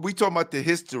 well, we talking about the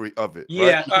history of it,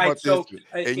 yeah, right? All right. So,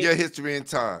 and your history in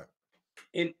time.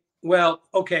 Well,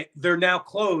 okay, they're now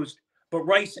closed, but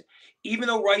Rice, even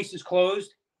though Rice is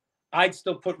closed, I'd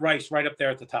still put Rice right up there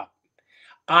at the top.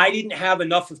 I didn't have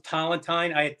enough of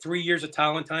Tallentine. I had 3 years of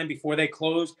Tallentine before they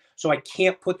closed, so I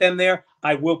can't put them there.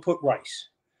 I will put Rice.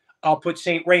 I'll put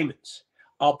St. Raymond's.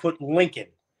 I'll put Lincoln.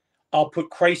 I'll put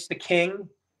Christ the King.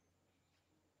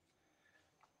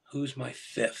 Who's my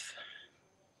 5th?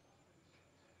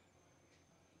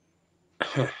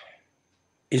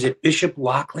 Is it Bishop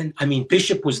Lachlan? I mean,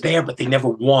 Bishop was there, but they never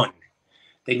won.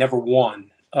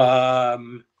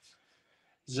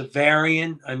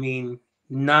 Zavarian, I mean,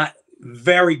 not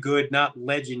very good, not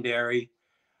legendary.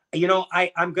 You know,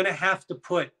 I'm going to have to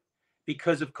put,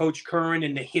 because of Coach Curran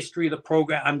and the history of the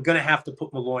program, I'm going to have to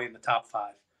put Malloy in the top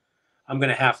 5. I'm going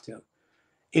to have to.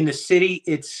 In the city,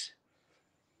 it's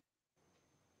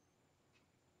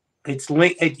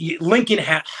Lincoln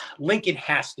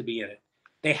has to be in it.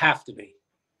 They have to be.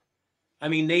 I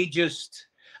mean, they just,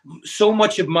 so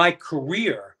much of my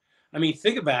career, I mean,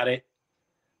 think about it.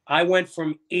 I went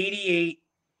from 88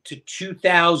 to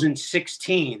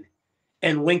 2016,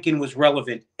 and Lincoln was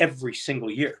relevant every single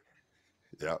year.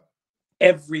 Yeah.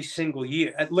 Every single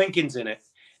year. Lincoln's in it.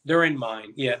 They're in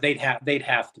mine. Yeah, they'd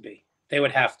have to be. They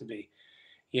would have to be.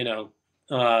 You know.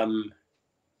 You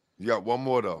got one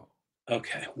more, though.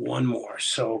 Okay, one more.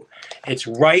 So it's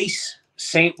Rice,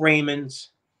 St. Raymond's,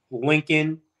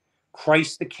 Lincoln,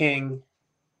 Christ the King.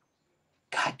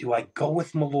 God, do I go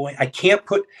with Malloy? I can't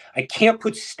put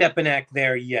Stepanak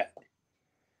there yet.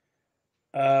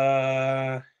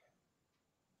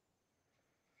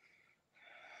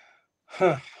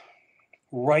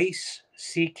 Rice,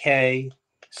 CK,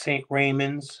 St.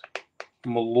 Raymond's,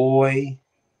 Malloy.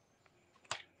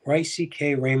 Rice,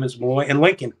 CK, Raymond's, Malloy, and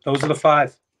Lincoln. Those are the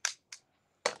 5.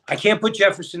 I can't put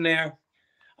Jefferson there.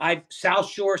 South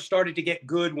Shore started to get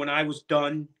good when I was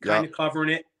done kind of covering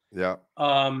it. Yeah.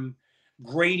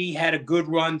 Grady had a good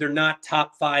run. They're not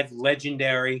top 5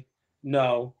 legendary.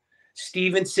 No.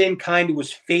 Stevenson kind of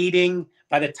was fading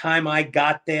by the time I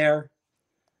got there.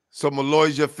 So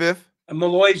Malloy's your 5th?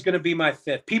 Malloy's going to be my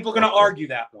 5th. People are going to argue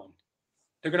that one.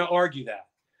 They're going to argue that.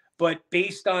 But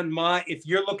based on if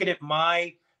you're looking at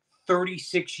my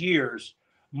 36 years,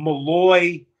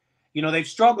 Malloy, you know, they've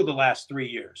struggled the last 3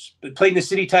 years. They played in the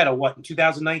city title, in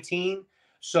 2019?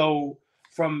 So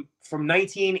from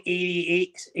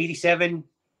 1988, 87,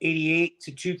 88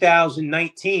 to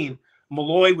 2019,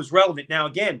 Malloy was relevant. Now,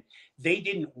 again, they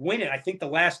didn't win it. I think the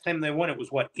last time they won it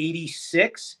was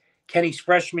 86? Kenny's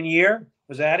freshman year?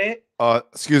 Was that it?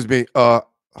 Excuse me.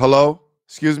 Hello?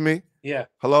 Excuse me? Yeah.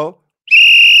 Hello?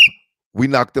 We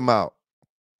knocked them out.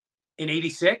 In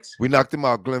 86? We knocked them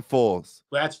out, Glen Falls.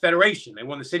 Well, that's Federation. They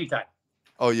won the city title.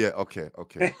 Oh, yeah. Okay.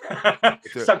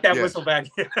 Suck that whistle back.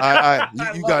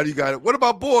 You got it. What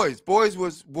about boys? Boys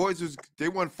was they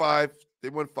won 5. They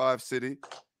won 5 city.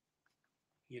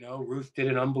 You know, Ruth did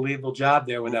an unbelievable job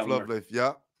there with Elmer. Lovely.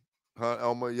 Yeah.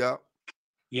 Elmer, yeah.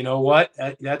 You know what?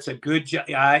 That's a good job.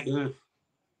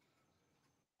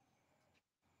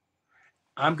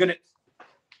 I'm going to,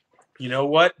 you know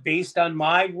what? Based on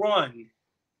my run,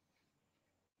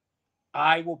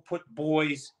 I will put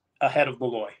boys ahead of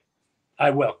Malloy. I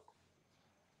will.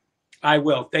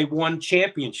 They won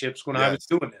championships when I was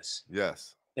doing this.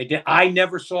 Yes. They did. I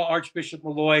never saw Archbishop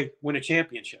Malloy win a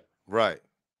championship. Right.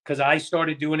 Because I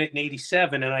started doing it in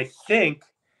 87. And I think,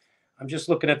 I'm just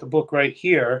looking at the book right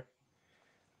here.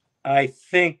 I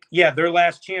think, their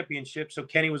last championship. So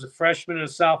Kenny was a freshman and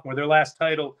a sophomore. Their last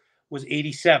title was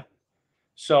 87.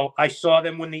 So I saw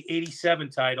them win the 87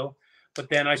 title, but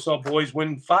then I saw boys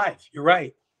win 5. You're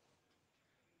right.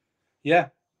 Yeah.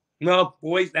 No,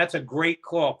 boys, that's a great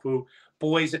call, Pooh.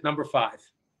 Boys at number 5.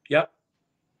 Yep.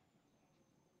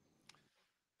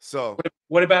 So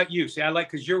what about you? See,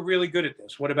 because you're really good at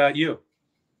this. What about you?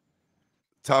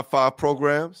 Top 5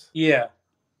 programs? Yeah.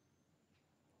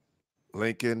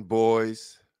 Lincoln,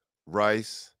 Boys,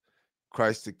 Rice,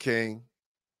 Christ the King.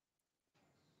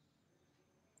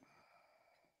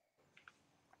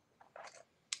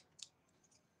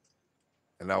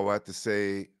 And I would have to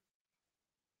say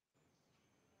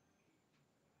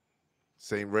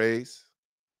St. Ray's.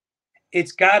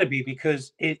 It's got to be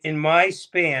because in my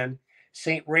span,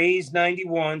 St. Ray's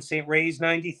 91, St. Ray's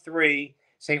 93,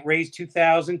 St. Ray's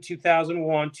 2000,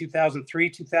 2001, 2003,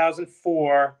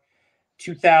 2004,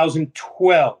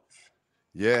 2012.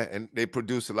 Yeah, and they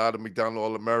produce a lot of McDonald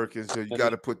All-Americans, so you got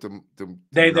to put them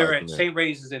They're guys at in there. St.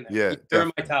 Ray's is in there. Yeah, they're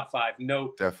in my top 5.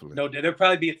 No, definitely. no, they'll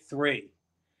probably be at 3.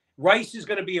 Rice is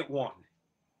going to be at 1.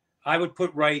 I would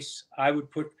put Rice.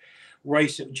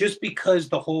 Just because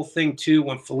the whole thing too,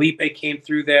 when Felipe came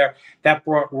through there, that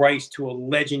brought Rice to a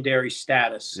legendary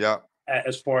status. Yeah.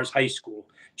 As far as high school,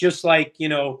 just like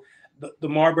the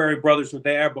Marbury brothers were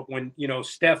there, but when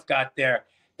Steph got there,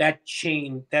 that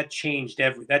changed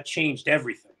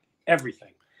everything.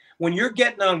 Everything. When you're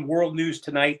getting on World News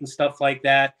Tonight and stuff like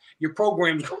that, your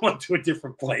program's going to a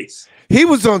different place. He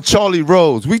was on Charlie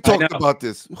Rose. We talked about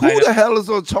this. Who the hell is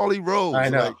on Charlie Rose? I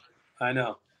know. I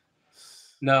know.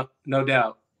 No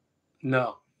doubt.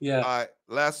 No. Yeah. All right.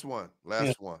 Last one.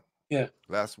 Yeah.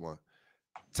 Last one.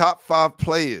 Top 5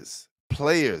 players,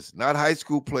 not high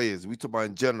school players. We talk about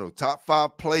in general. Top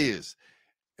 5 players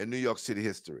in New York City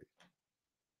history.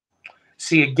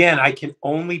 See, again, I can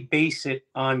only base it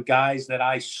on guys that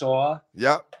I saw.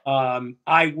 Yep.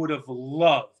 I would have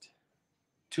loved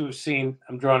to have seen.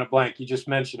 I'm drawing a blank. You just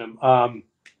mentioned him.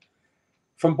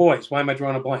 From Boys. Why am I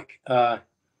drawing a blank?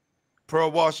 Pearl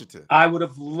Washington. I would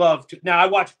have loved to. Now I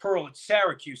watched Pearl at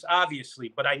Syracuse,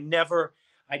 obviously, but I never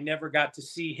got to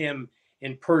see him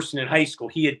in person in high school.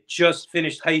 He had just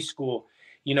finished high school,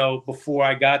 before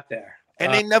I got there.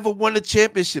 And they never won the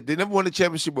championship. They never won the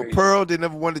championship with Pearl. They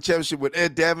never won the championship with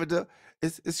Ed Davender.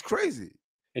 It's crazy.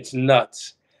 It's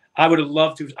nuts. I would have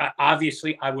loved to.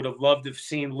 Obviously, I would have loved to have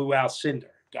seen Lou Alcindor.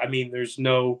 I mean, there's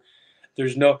no.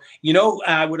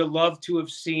 I would have loved to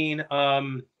have seen.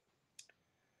 Oh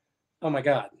my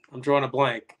God, I'm drawing a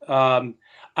blank. I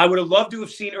would have loved to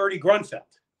have seen Ernie Grunfeld.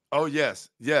 Oh yes.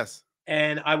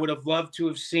 And I would have loved to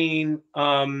have seen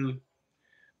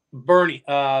Bernie.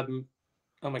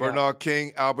 Oh my God. Bernard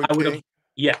King, Albert King.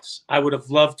 Yes, I would have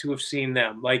loved to have seen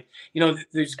them. Like,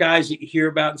 there's guys that you hear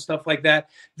about and stuff like that.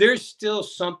 There's still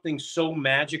something so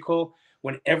magical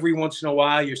when every once in a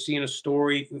while you're seeing a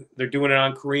story. They're doing it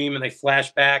on Kareem and they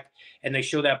flash back and they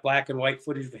show that black and white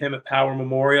footage of him at Power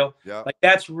Memorial. Yeah. Like,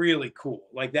 that's really cool.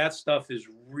 Like, that stuff is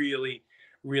really,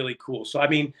 really cool. So, I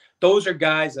mean, those are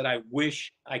guys that I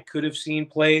wish I could have seen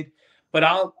played. But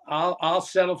I'll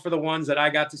settle for the ones that I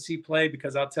got to see play,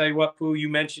 because I'll tell you what, Pooh, you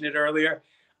mentioned it earlier.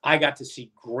 I got to see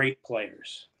great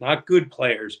players, not good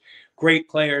players, great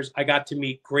players. I got to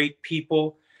meet great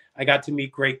people. I got to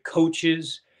meet great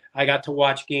coaches. I got to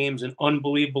watch games in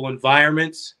unbelievable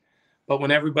environments. But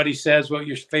when everybody says, well,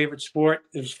 your favorite sport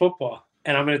is football,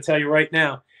 and I'm going to tell you right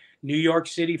now, New York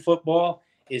City football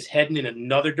is heading in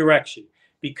another direction.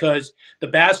 Because the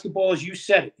basketball, as you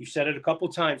said it a couple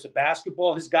of times, the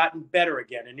basketball has gotten better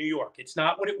again in New York. It's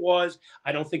not what it was.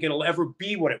 I don't think it'll ever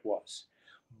be what it was.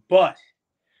 But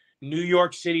New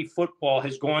York City football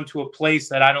has gone to a place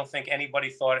that I don't think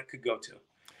anybody thought it could go to.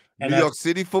 And New York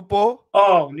City football?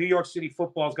 Oh, New York City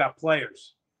football's got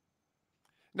players.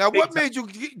 Now, what made you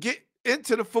get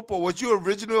into the football? Was you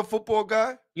originally a football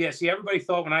guy? Yeah, see, everybody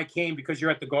thought when I came, because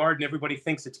you're at the Garden, everybody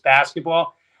thinks it's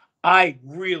basketball. I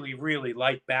really, really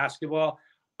like basketball.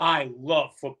 I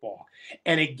love football.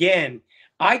 And again,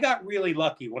 I got really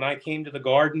lucky when I came to the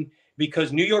Garden,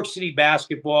 because New York City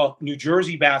basketball, New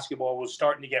Jersey basketball was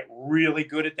starting to get really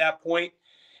good at that point.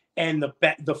 And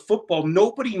the football,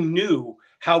 nobody knew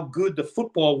how good the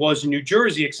football was in New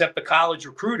Jersey except the college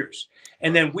recruiters.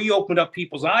 And then we opened up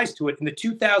people's eyes to it. In the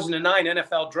 2009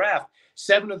 NFL draft,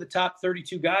 7 of the top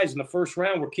 32 guys in the first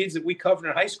round were kids that we covered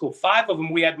in high school. 5 of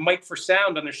them, we had mic for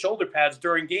sound on their shoulder pads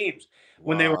during games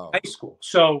when they were in high school.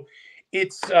 So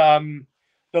it's the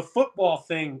football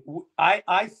thing.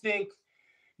 I think,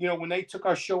 when they took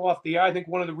our show off the air, I think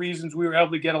one of the reasons we were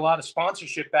able to get a lot of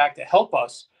sponsorship back to help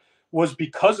us was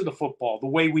because of the football, the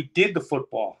way we did the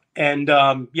football. And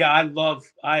I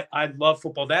love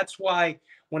football. That's why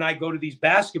when I go to these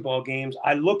basketball games,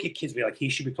 I look at kids and be like, he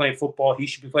should be playing football. He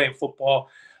should be playing football.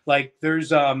 Like,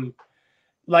 there's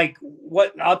like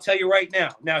what I'll tell you right now.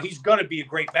 Now, he's going to be a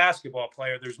great basketball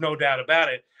player. There's no doubt about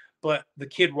it. But the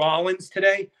kid Rollins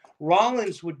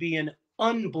would be an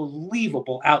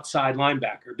unbelievable outside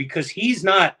linebacker, because he's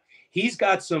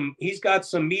got some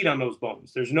meat on those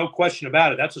bones. There's no question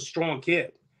about it. That's a strong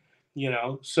kid.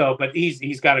 So, but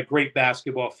he's got a great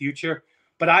basketball future.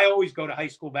 But I always go to high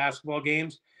school basketball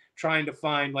games trying to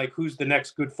find like who's the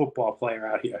next good football player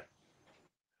out here.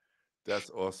 That's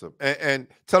awesome. And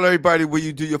tell everybody where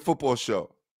you do your football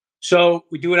show. So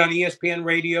we do it on ESPN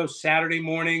radio Saturday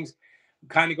mornings. I'm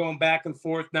kind of going back and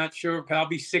forth, not sure. I'll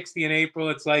be 60 in April.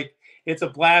 It's a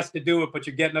blast to do it, but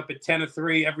you're getting up at 10 to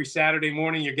 3 every Saturday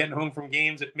morning. You're getting home from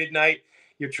games at midnight.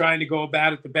 You're trying to go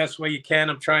about it the best way you can.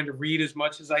 I'm trying to read as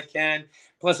much as I can.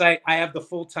 Plus, I have the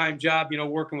full-time job,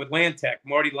 working with Land Tech.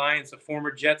 Marty Lyons, a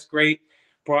former Jets great,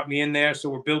 brought me in there. So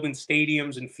we're building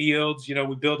stadiums and fields.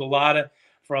 We build a lot of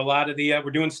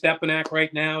we're doing Stepanak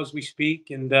right now as we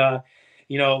speak. And, a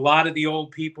lot of the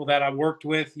old people that I worked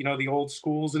with, the old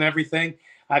schools and everything,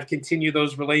 I've continued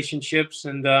those relationships.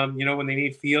 And, when they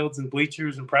need fields and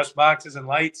bleachers and press boxes and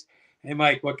lights, hey,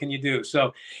 Mike, what can you do?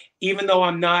 So even though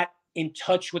I'm not in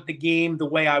touch with the game the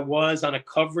way I was on a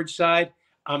coverage side,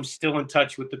 I'm still in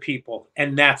touch with the people.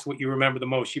 And that's what you remember the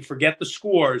most. You forget the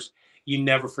scores, you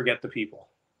never forget the people.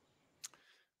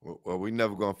 Well, we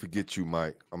never gonna forget you,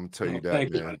 Mike. I'm gonna tell you that,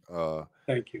 Thank man. you.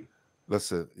 Thank you.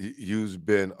 Listen, you've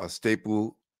been a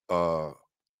staple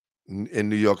in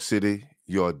New York City.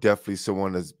 You're definitely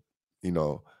someone that's,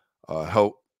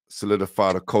 helped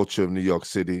solidify the culture of New York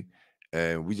City,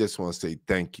 and we just want to say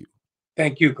thank you.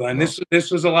 Thank you, Glenn.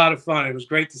 This was a lot of fun. It was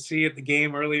great to see you at the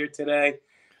game earlier today.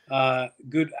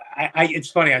 Good. It's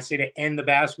funny I say to end the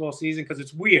basketball season because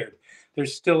it's weird.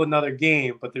 There's still another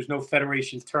game, but there's no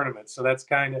Federation tournament, so that's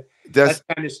kind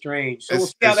of strange. So we'll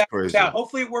see how that works out.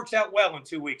 Hopefully, it works out well in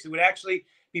 2 weeks. It would actually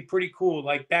be pretty cool.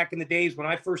 Like back in the days when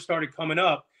I first started coming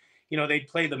up, they'd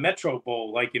play the Metro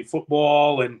Bowl, like in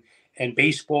football and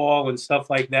baseball and stuff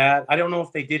like that. I don't know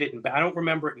if they did it I don't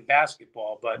remember it in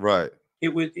basketball, but right.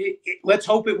 Let's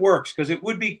hope it works because it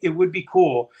would be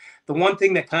cool. The one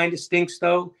thing that kind of stinks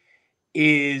though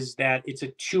is that it's a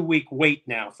 2-week wait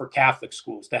now for Catholic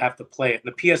schools to have to play it.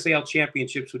 The PSAL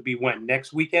championships would be when?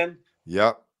 Next weekend?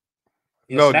 Yep.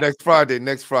 No, next Friday.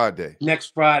 Next Friday.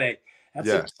 That's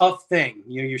a tough thing.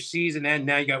 Your season end.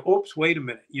 Now you go, oops, wait a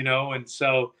minute, and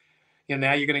so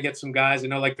now you're going to get some guys. I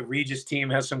know like the Regis team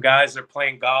has some guys that are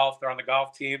playing golf. They're on the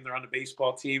golf team. They're on the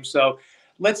baseball team. So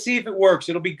let's see if it works.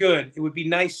 It'll be good. It would be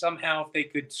nice somehow if they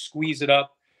could squeeze it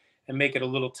up and make it a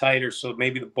little tighter so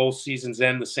maybe both seasons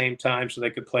end the same time so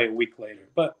they could play a week later.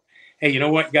 But, hey, you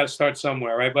know what? You got to start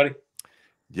somewhere, right, buddy?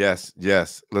 Yes.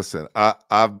 Listen,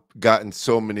 I've gotten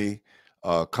so many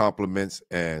compliments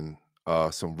and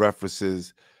some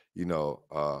references. I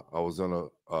was on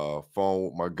a phone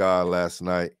with my guy last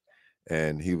night,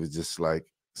 and he was just like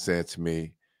saying to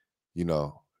me,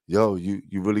 yo, you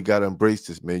really got to embrace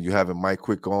this, man. You having Mike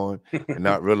Quick on and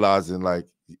not realizing like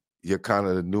you're kind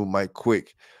of the new Mike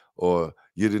Quick, or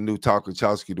you're the new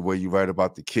Tarkowski, the way you write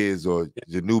about the kids, or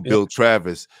the new Bill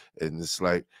Travers. And it's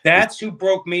like that's who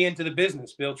broke me into the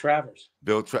business, Bill Travers.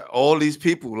 All these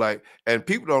people, like, and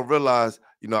people don't realize,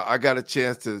 I got a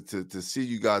chance to see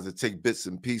you guys to take bits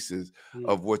and pieces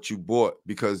of what you bought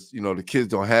because the kids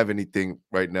don't have anything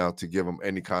right now to give them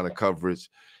any kind of coverage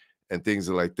and things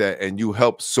like that. And you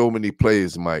help so many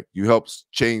players, Mike. You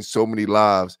helped change so many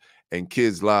lives and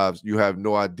kids' lives. You have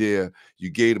no idea. You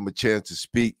gave them a chance to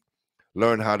speak,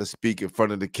 learn how to speak in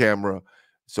front of the camera.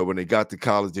 So when they got to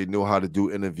college, they knew how to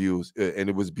do interviews, and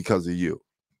it was because of you.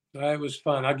 It was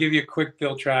fun. I'll give you a quick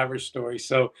Bill Travers story.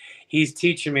 So he's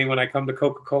teaching me when I come to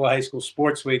Coca-Cola High School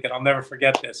SportsWeek, and I'll never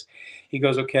forget this. He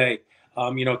goes, okay,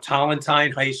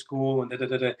 Tallentine High School,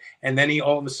 and then he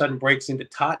all of a sudden breaks into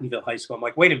Tottenville High School. I'm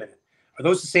like, wait a minute. Are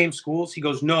those the same schools? He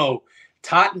goes, no.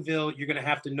 Tottenville, you're going to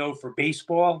have to know for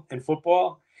baseball and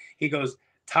football. He goes,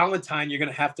 Tallentine, you're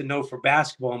going to have to know for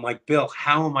basketball. I'm like, Bill,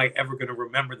 how am I ever going to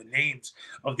remember the names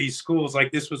of these schools? Like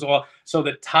this was all. So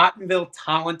the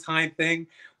Tottenville-Tallentine thing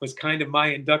was kind of my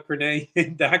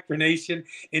indoctrination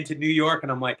into New York.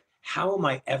 And I'm like, how am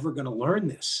I ever going to learn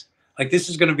this? Like, this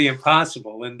is going to be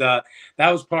impossible. And that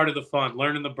was part of the fun,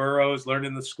 learning the boroughs,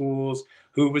 learning the schools,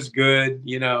 who was good,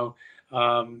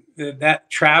 that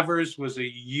Travers was a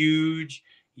huge,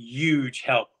 huge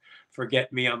help for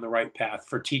getting me on the right path,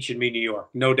 for teaching me New York.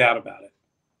 No doubt about it.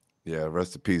 Yeah,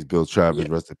 rest in peace, Bill Travers.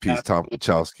 Rest in peace, Tom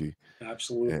Pachowski.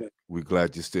 Absolutely. And we're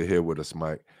glad you're still here with us,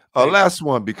 Mike. Last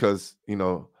one, because,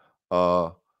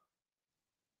 Olande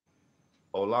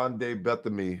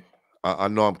Bethamy, I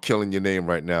know I'm killing your name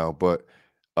right now, but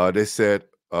they said,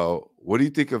 what do you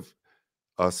think of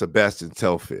Sebastian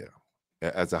Telfair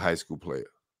as a high school player?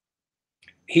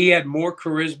 He had more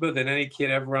charisma than any kid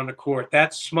ever on the court.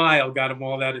 That smile got him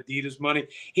all that Adidas money.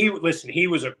 He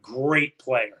was a great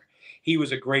player.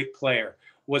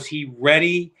 Was he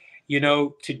ready?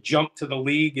 to jump to the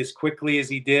league as quickly as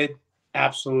he did.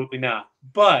 Absolutely not.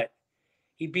 But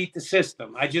he beat the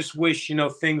system. I just wish,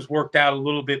 things worked out a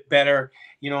little bit better,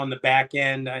 on the back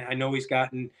end. I know he's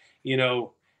gotten, a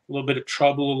little bit of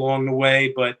trouble along the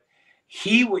way, but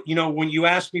he would, when you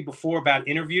asked me before about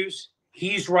interviews,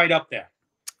 he's right up there.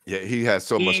 Yeah, he has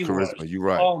so much He was, charisma. You're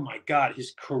right. oh my God,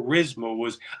 his charisma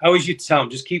was, I always used to tell him,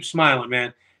 just keep smiling,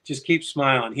 man. Just keep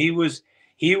smiling. He was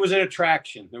an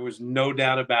attraction. There was no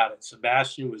doubt about it.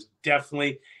 Sebastian was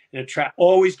definitely an attract.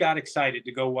 Always got excited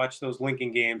to go watch those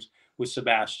Lincoln games with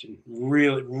Sebastian.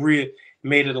 Really, really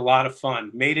made it a lot of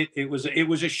fun. It was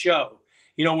a show.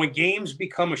 When games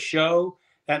become a show,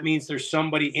 that means there's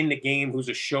somebody in the game who's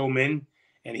a showman,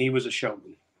 and he was a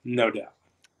showman, no doubt.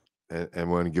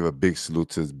 And we're going to give a big salute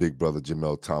to his big brother,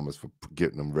 Jamel Thomas, for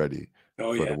getting him ready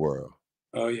for the world.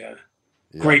 Oh, yeah.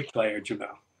 Great player,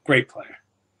 Jamel. Great player.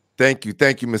 Thank you,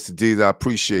 Mr. Dees. I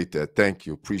appreciate that. Thank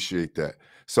you. Appreciate that.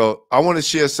 So I want to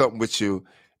share something with you.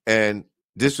 And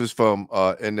this was from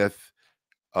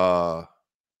NFHS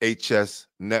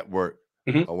Network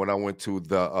when I went to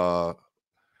the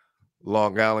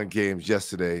Long Island games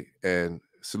yesterday. And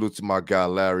salute to my guy,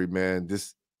 Larry, man.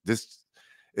 This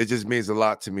it just means a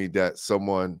lot to me that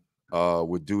someone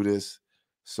would do this.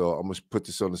 So I'm going to put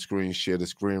this on the screen, share the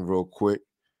screen real quick.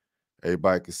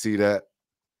 Everybody can see that.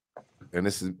 And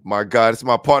this is my guy. This is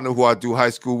my partner who I do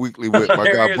High School Weekly with.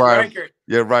 My guy, Brian. Reichert.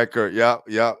 Yeah, Reichert. Yep.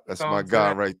 That's saw my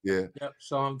guy right there. Yep,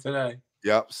 saw him today.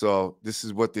 Yep. So this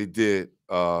is what they did.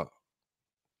 And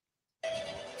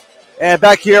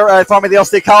back here at Farmingdale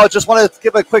State College, just wanted to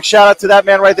give a quick shout out to that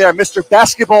man right there, Mr.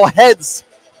 Basketball Heads,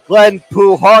 Glenn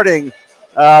Pooh Harding.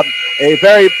 A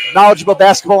very knowledgeable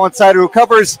basketball insider who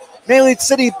covers mainly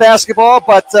city basketball,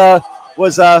 but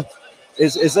is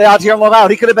out here in Long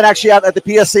Island. He could have been actually out at the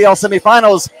PSCL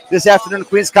semifinals this afternoon at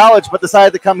Queens College, but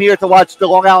decided to come here to watch the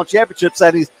Long Island Championships.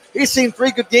 And he's seen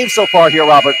 3 good games so far here,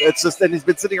 Robert. It's just, and he's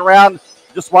been sitting around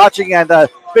just watching. And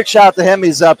big shout out to him.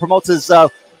 He promotes his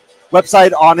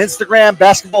website on Instagram,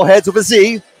 Basketball Heads with a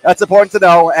Z. That's important to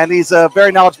know. And he's a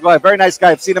very knowledgeable guy, very nice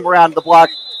guy. I've seen him around the block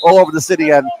all over the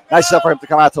city, and nice stuff for him to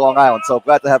come out to Long Island. So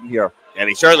glad to have him here. And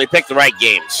he certainly picked the right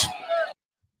games.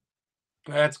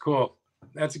 That's cool.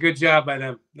 That's a good job by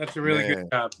them. That's a really good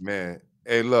job. Man.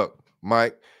 Hey, look,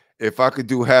 Mike, if I could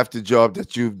do half the job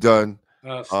that you've done,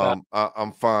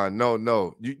 I'm fine.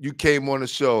 No. You came on the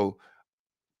show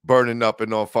burning up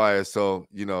and on fire. So,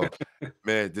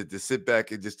 man, to sit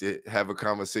back and just to have a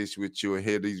conversation with you and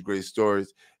hear these great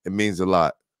stories, it means a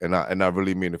lot. And I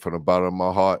really mean it from the bottom of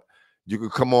my heart. You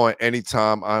can come on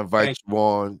anytime. I invite you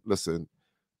on. Listen,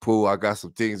 Pooh, I got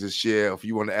some things to share. If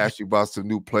you want to ask you about some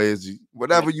new players,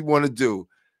 whatever you want to do,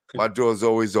 my door is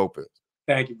always open.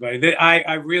 Thank you, buddy.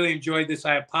 I really enjoyed this.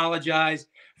 I apologize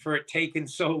for it taking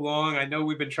so long. I know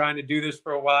we've been trying to do this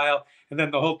for a while, and then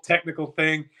the whole technical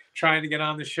thing, trying to get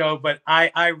on the show. But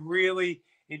I really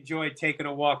enjoyed taking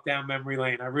a walk down memory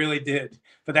lane. I really did.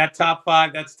 But that top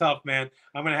 5, that's tough, man.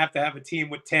 I'm going to have a team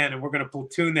with 10, and we're going to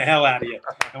platoon the hell out of you,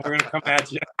 and we're going to come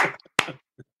at you.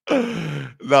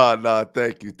 No,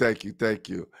 thank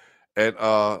you.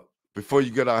 And before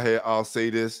you get out here, I'll say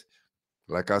this.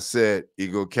 Like I said,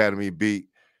 Eagle Academy beat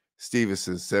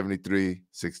Stevenson 73-61.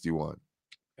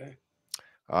 Okay.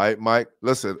 All right, Mike.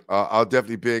 Listen, I'll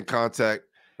definitely be in contact.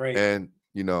 Great. And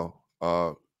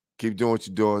keep doing what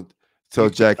you're doing. Tell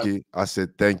Jackie I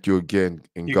said thank you again,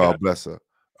 and God bless her.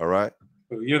 All right.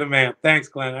 You're the man. Thanks,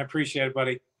 Glenn. I appreciate it,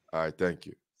 buddy. All right, thank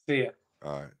you. See ya.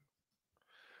 All right.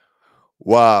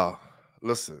 Wow.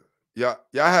 Listen, y'all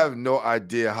have no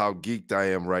idea how geeked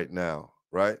I am right now,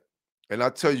 right? And I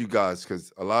tell you guys,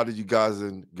 because a lot of you guys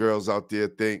and girls out there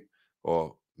think,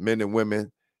 or men and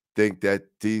women think that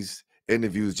these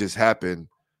interviews just happen.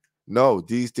 No,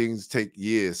 these things take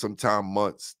years, sometimes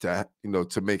months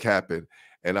to make happen.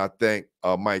 And I thank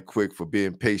Mike Quick for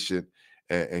being patient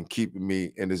and keeping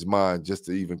me in his mind just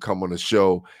to even come on the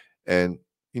show and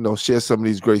share some of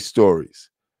these great stories.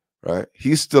 Right?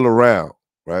 He's still around.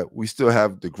 Right? We still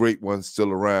have the great ones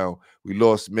still around. We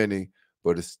lost many,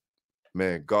 but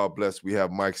man, God bless. We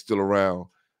have Mike still around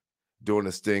doing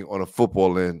this thing on a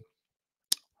football end.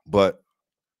 But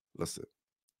listen,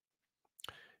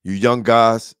 you young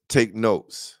guys, take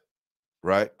notes,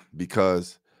 right?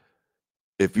 Because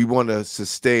if we want to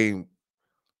sustain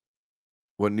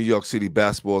what New York City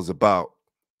basketball is about,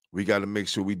 we got to make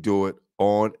sure we do it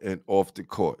on and off the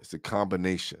court. It's a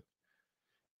combination.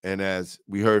 And as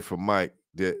we heard from Mike,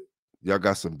 that y'all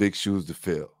got some big shoes to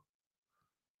fill.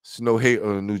 It's no hate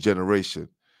on the new generation,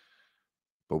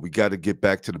 but we got to get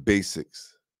back to the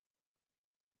basics.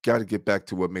 Got to get back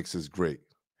to what makes us great.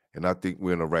 And I think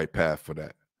we're on the right path for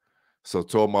that. So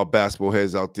to all my basketball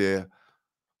heads out there,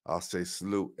 I'll say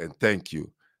salute and thank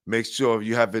you. Make sure if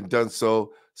you haven't done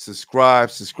so, subscribe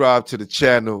to the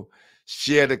channel,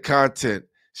 share the content,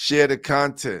 share the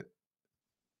content.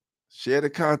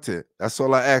 That's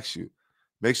all I ask you.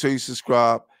 Make sure you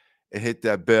subscribe and hit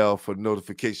that bell for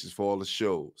notifications for all the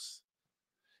shows.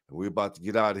 And we're about to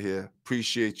get out of here.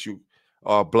 Appreciate you,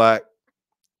 Black,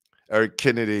 Eric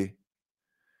Kennedy.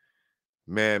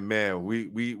 Man,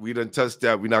 we done touched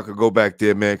that. We're not gonna go back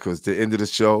there, man, because the end of the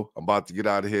show, I'm about to get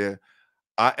out of here.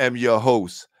 I am your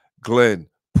host, Glenn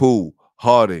Pooh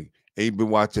Harding, and you've been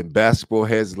watching Basketball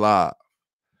Heads Live,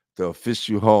 the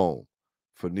official home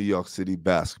for New York City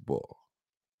basketball.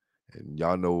 And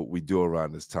y'all know what we do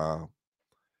around this time.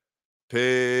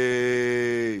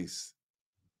 Peace.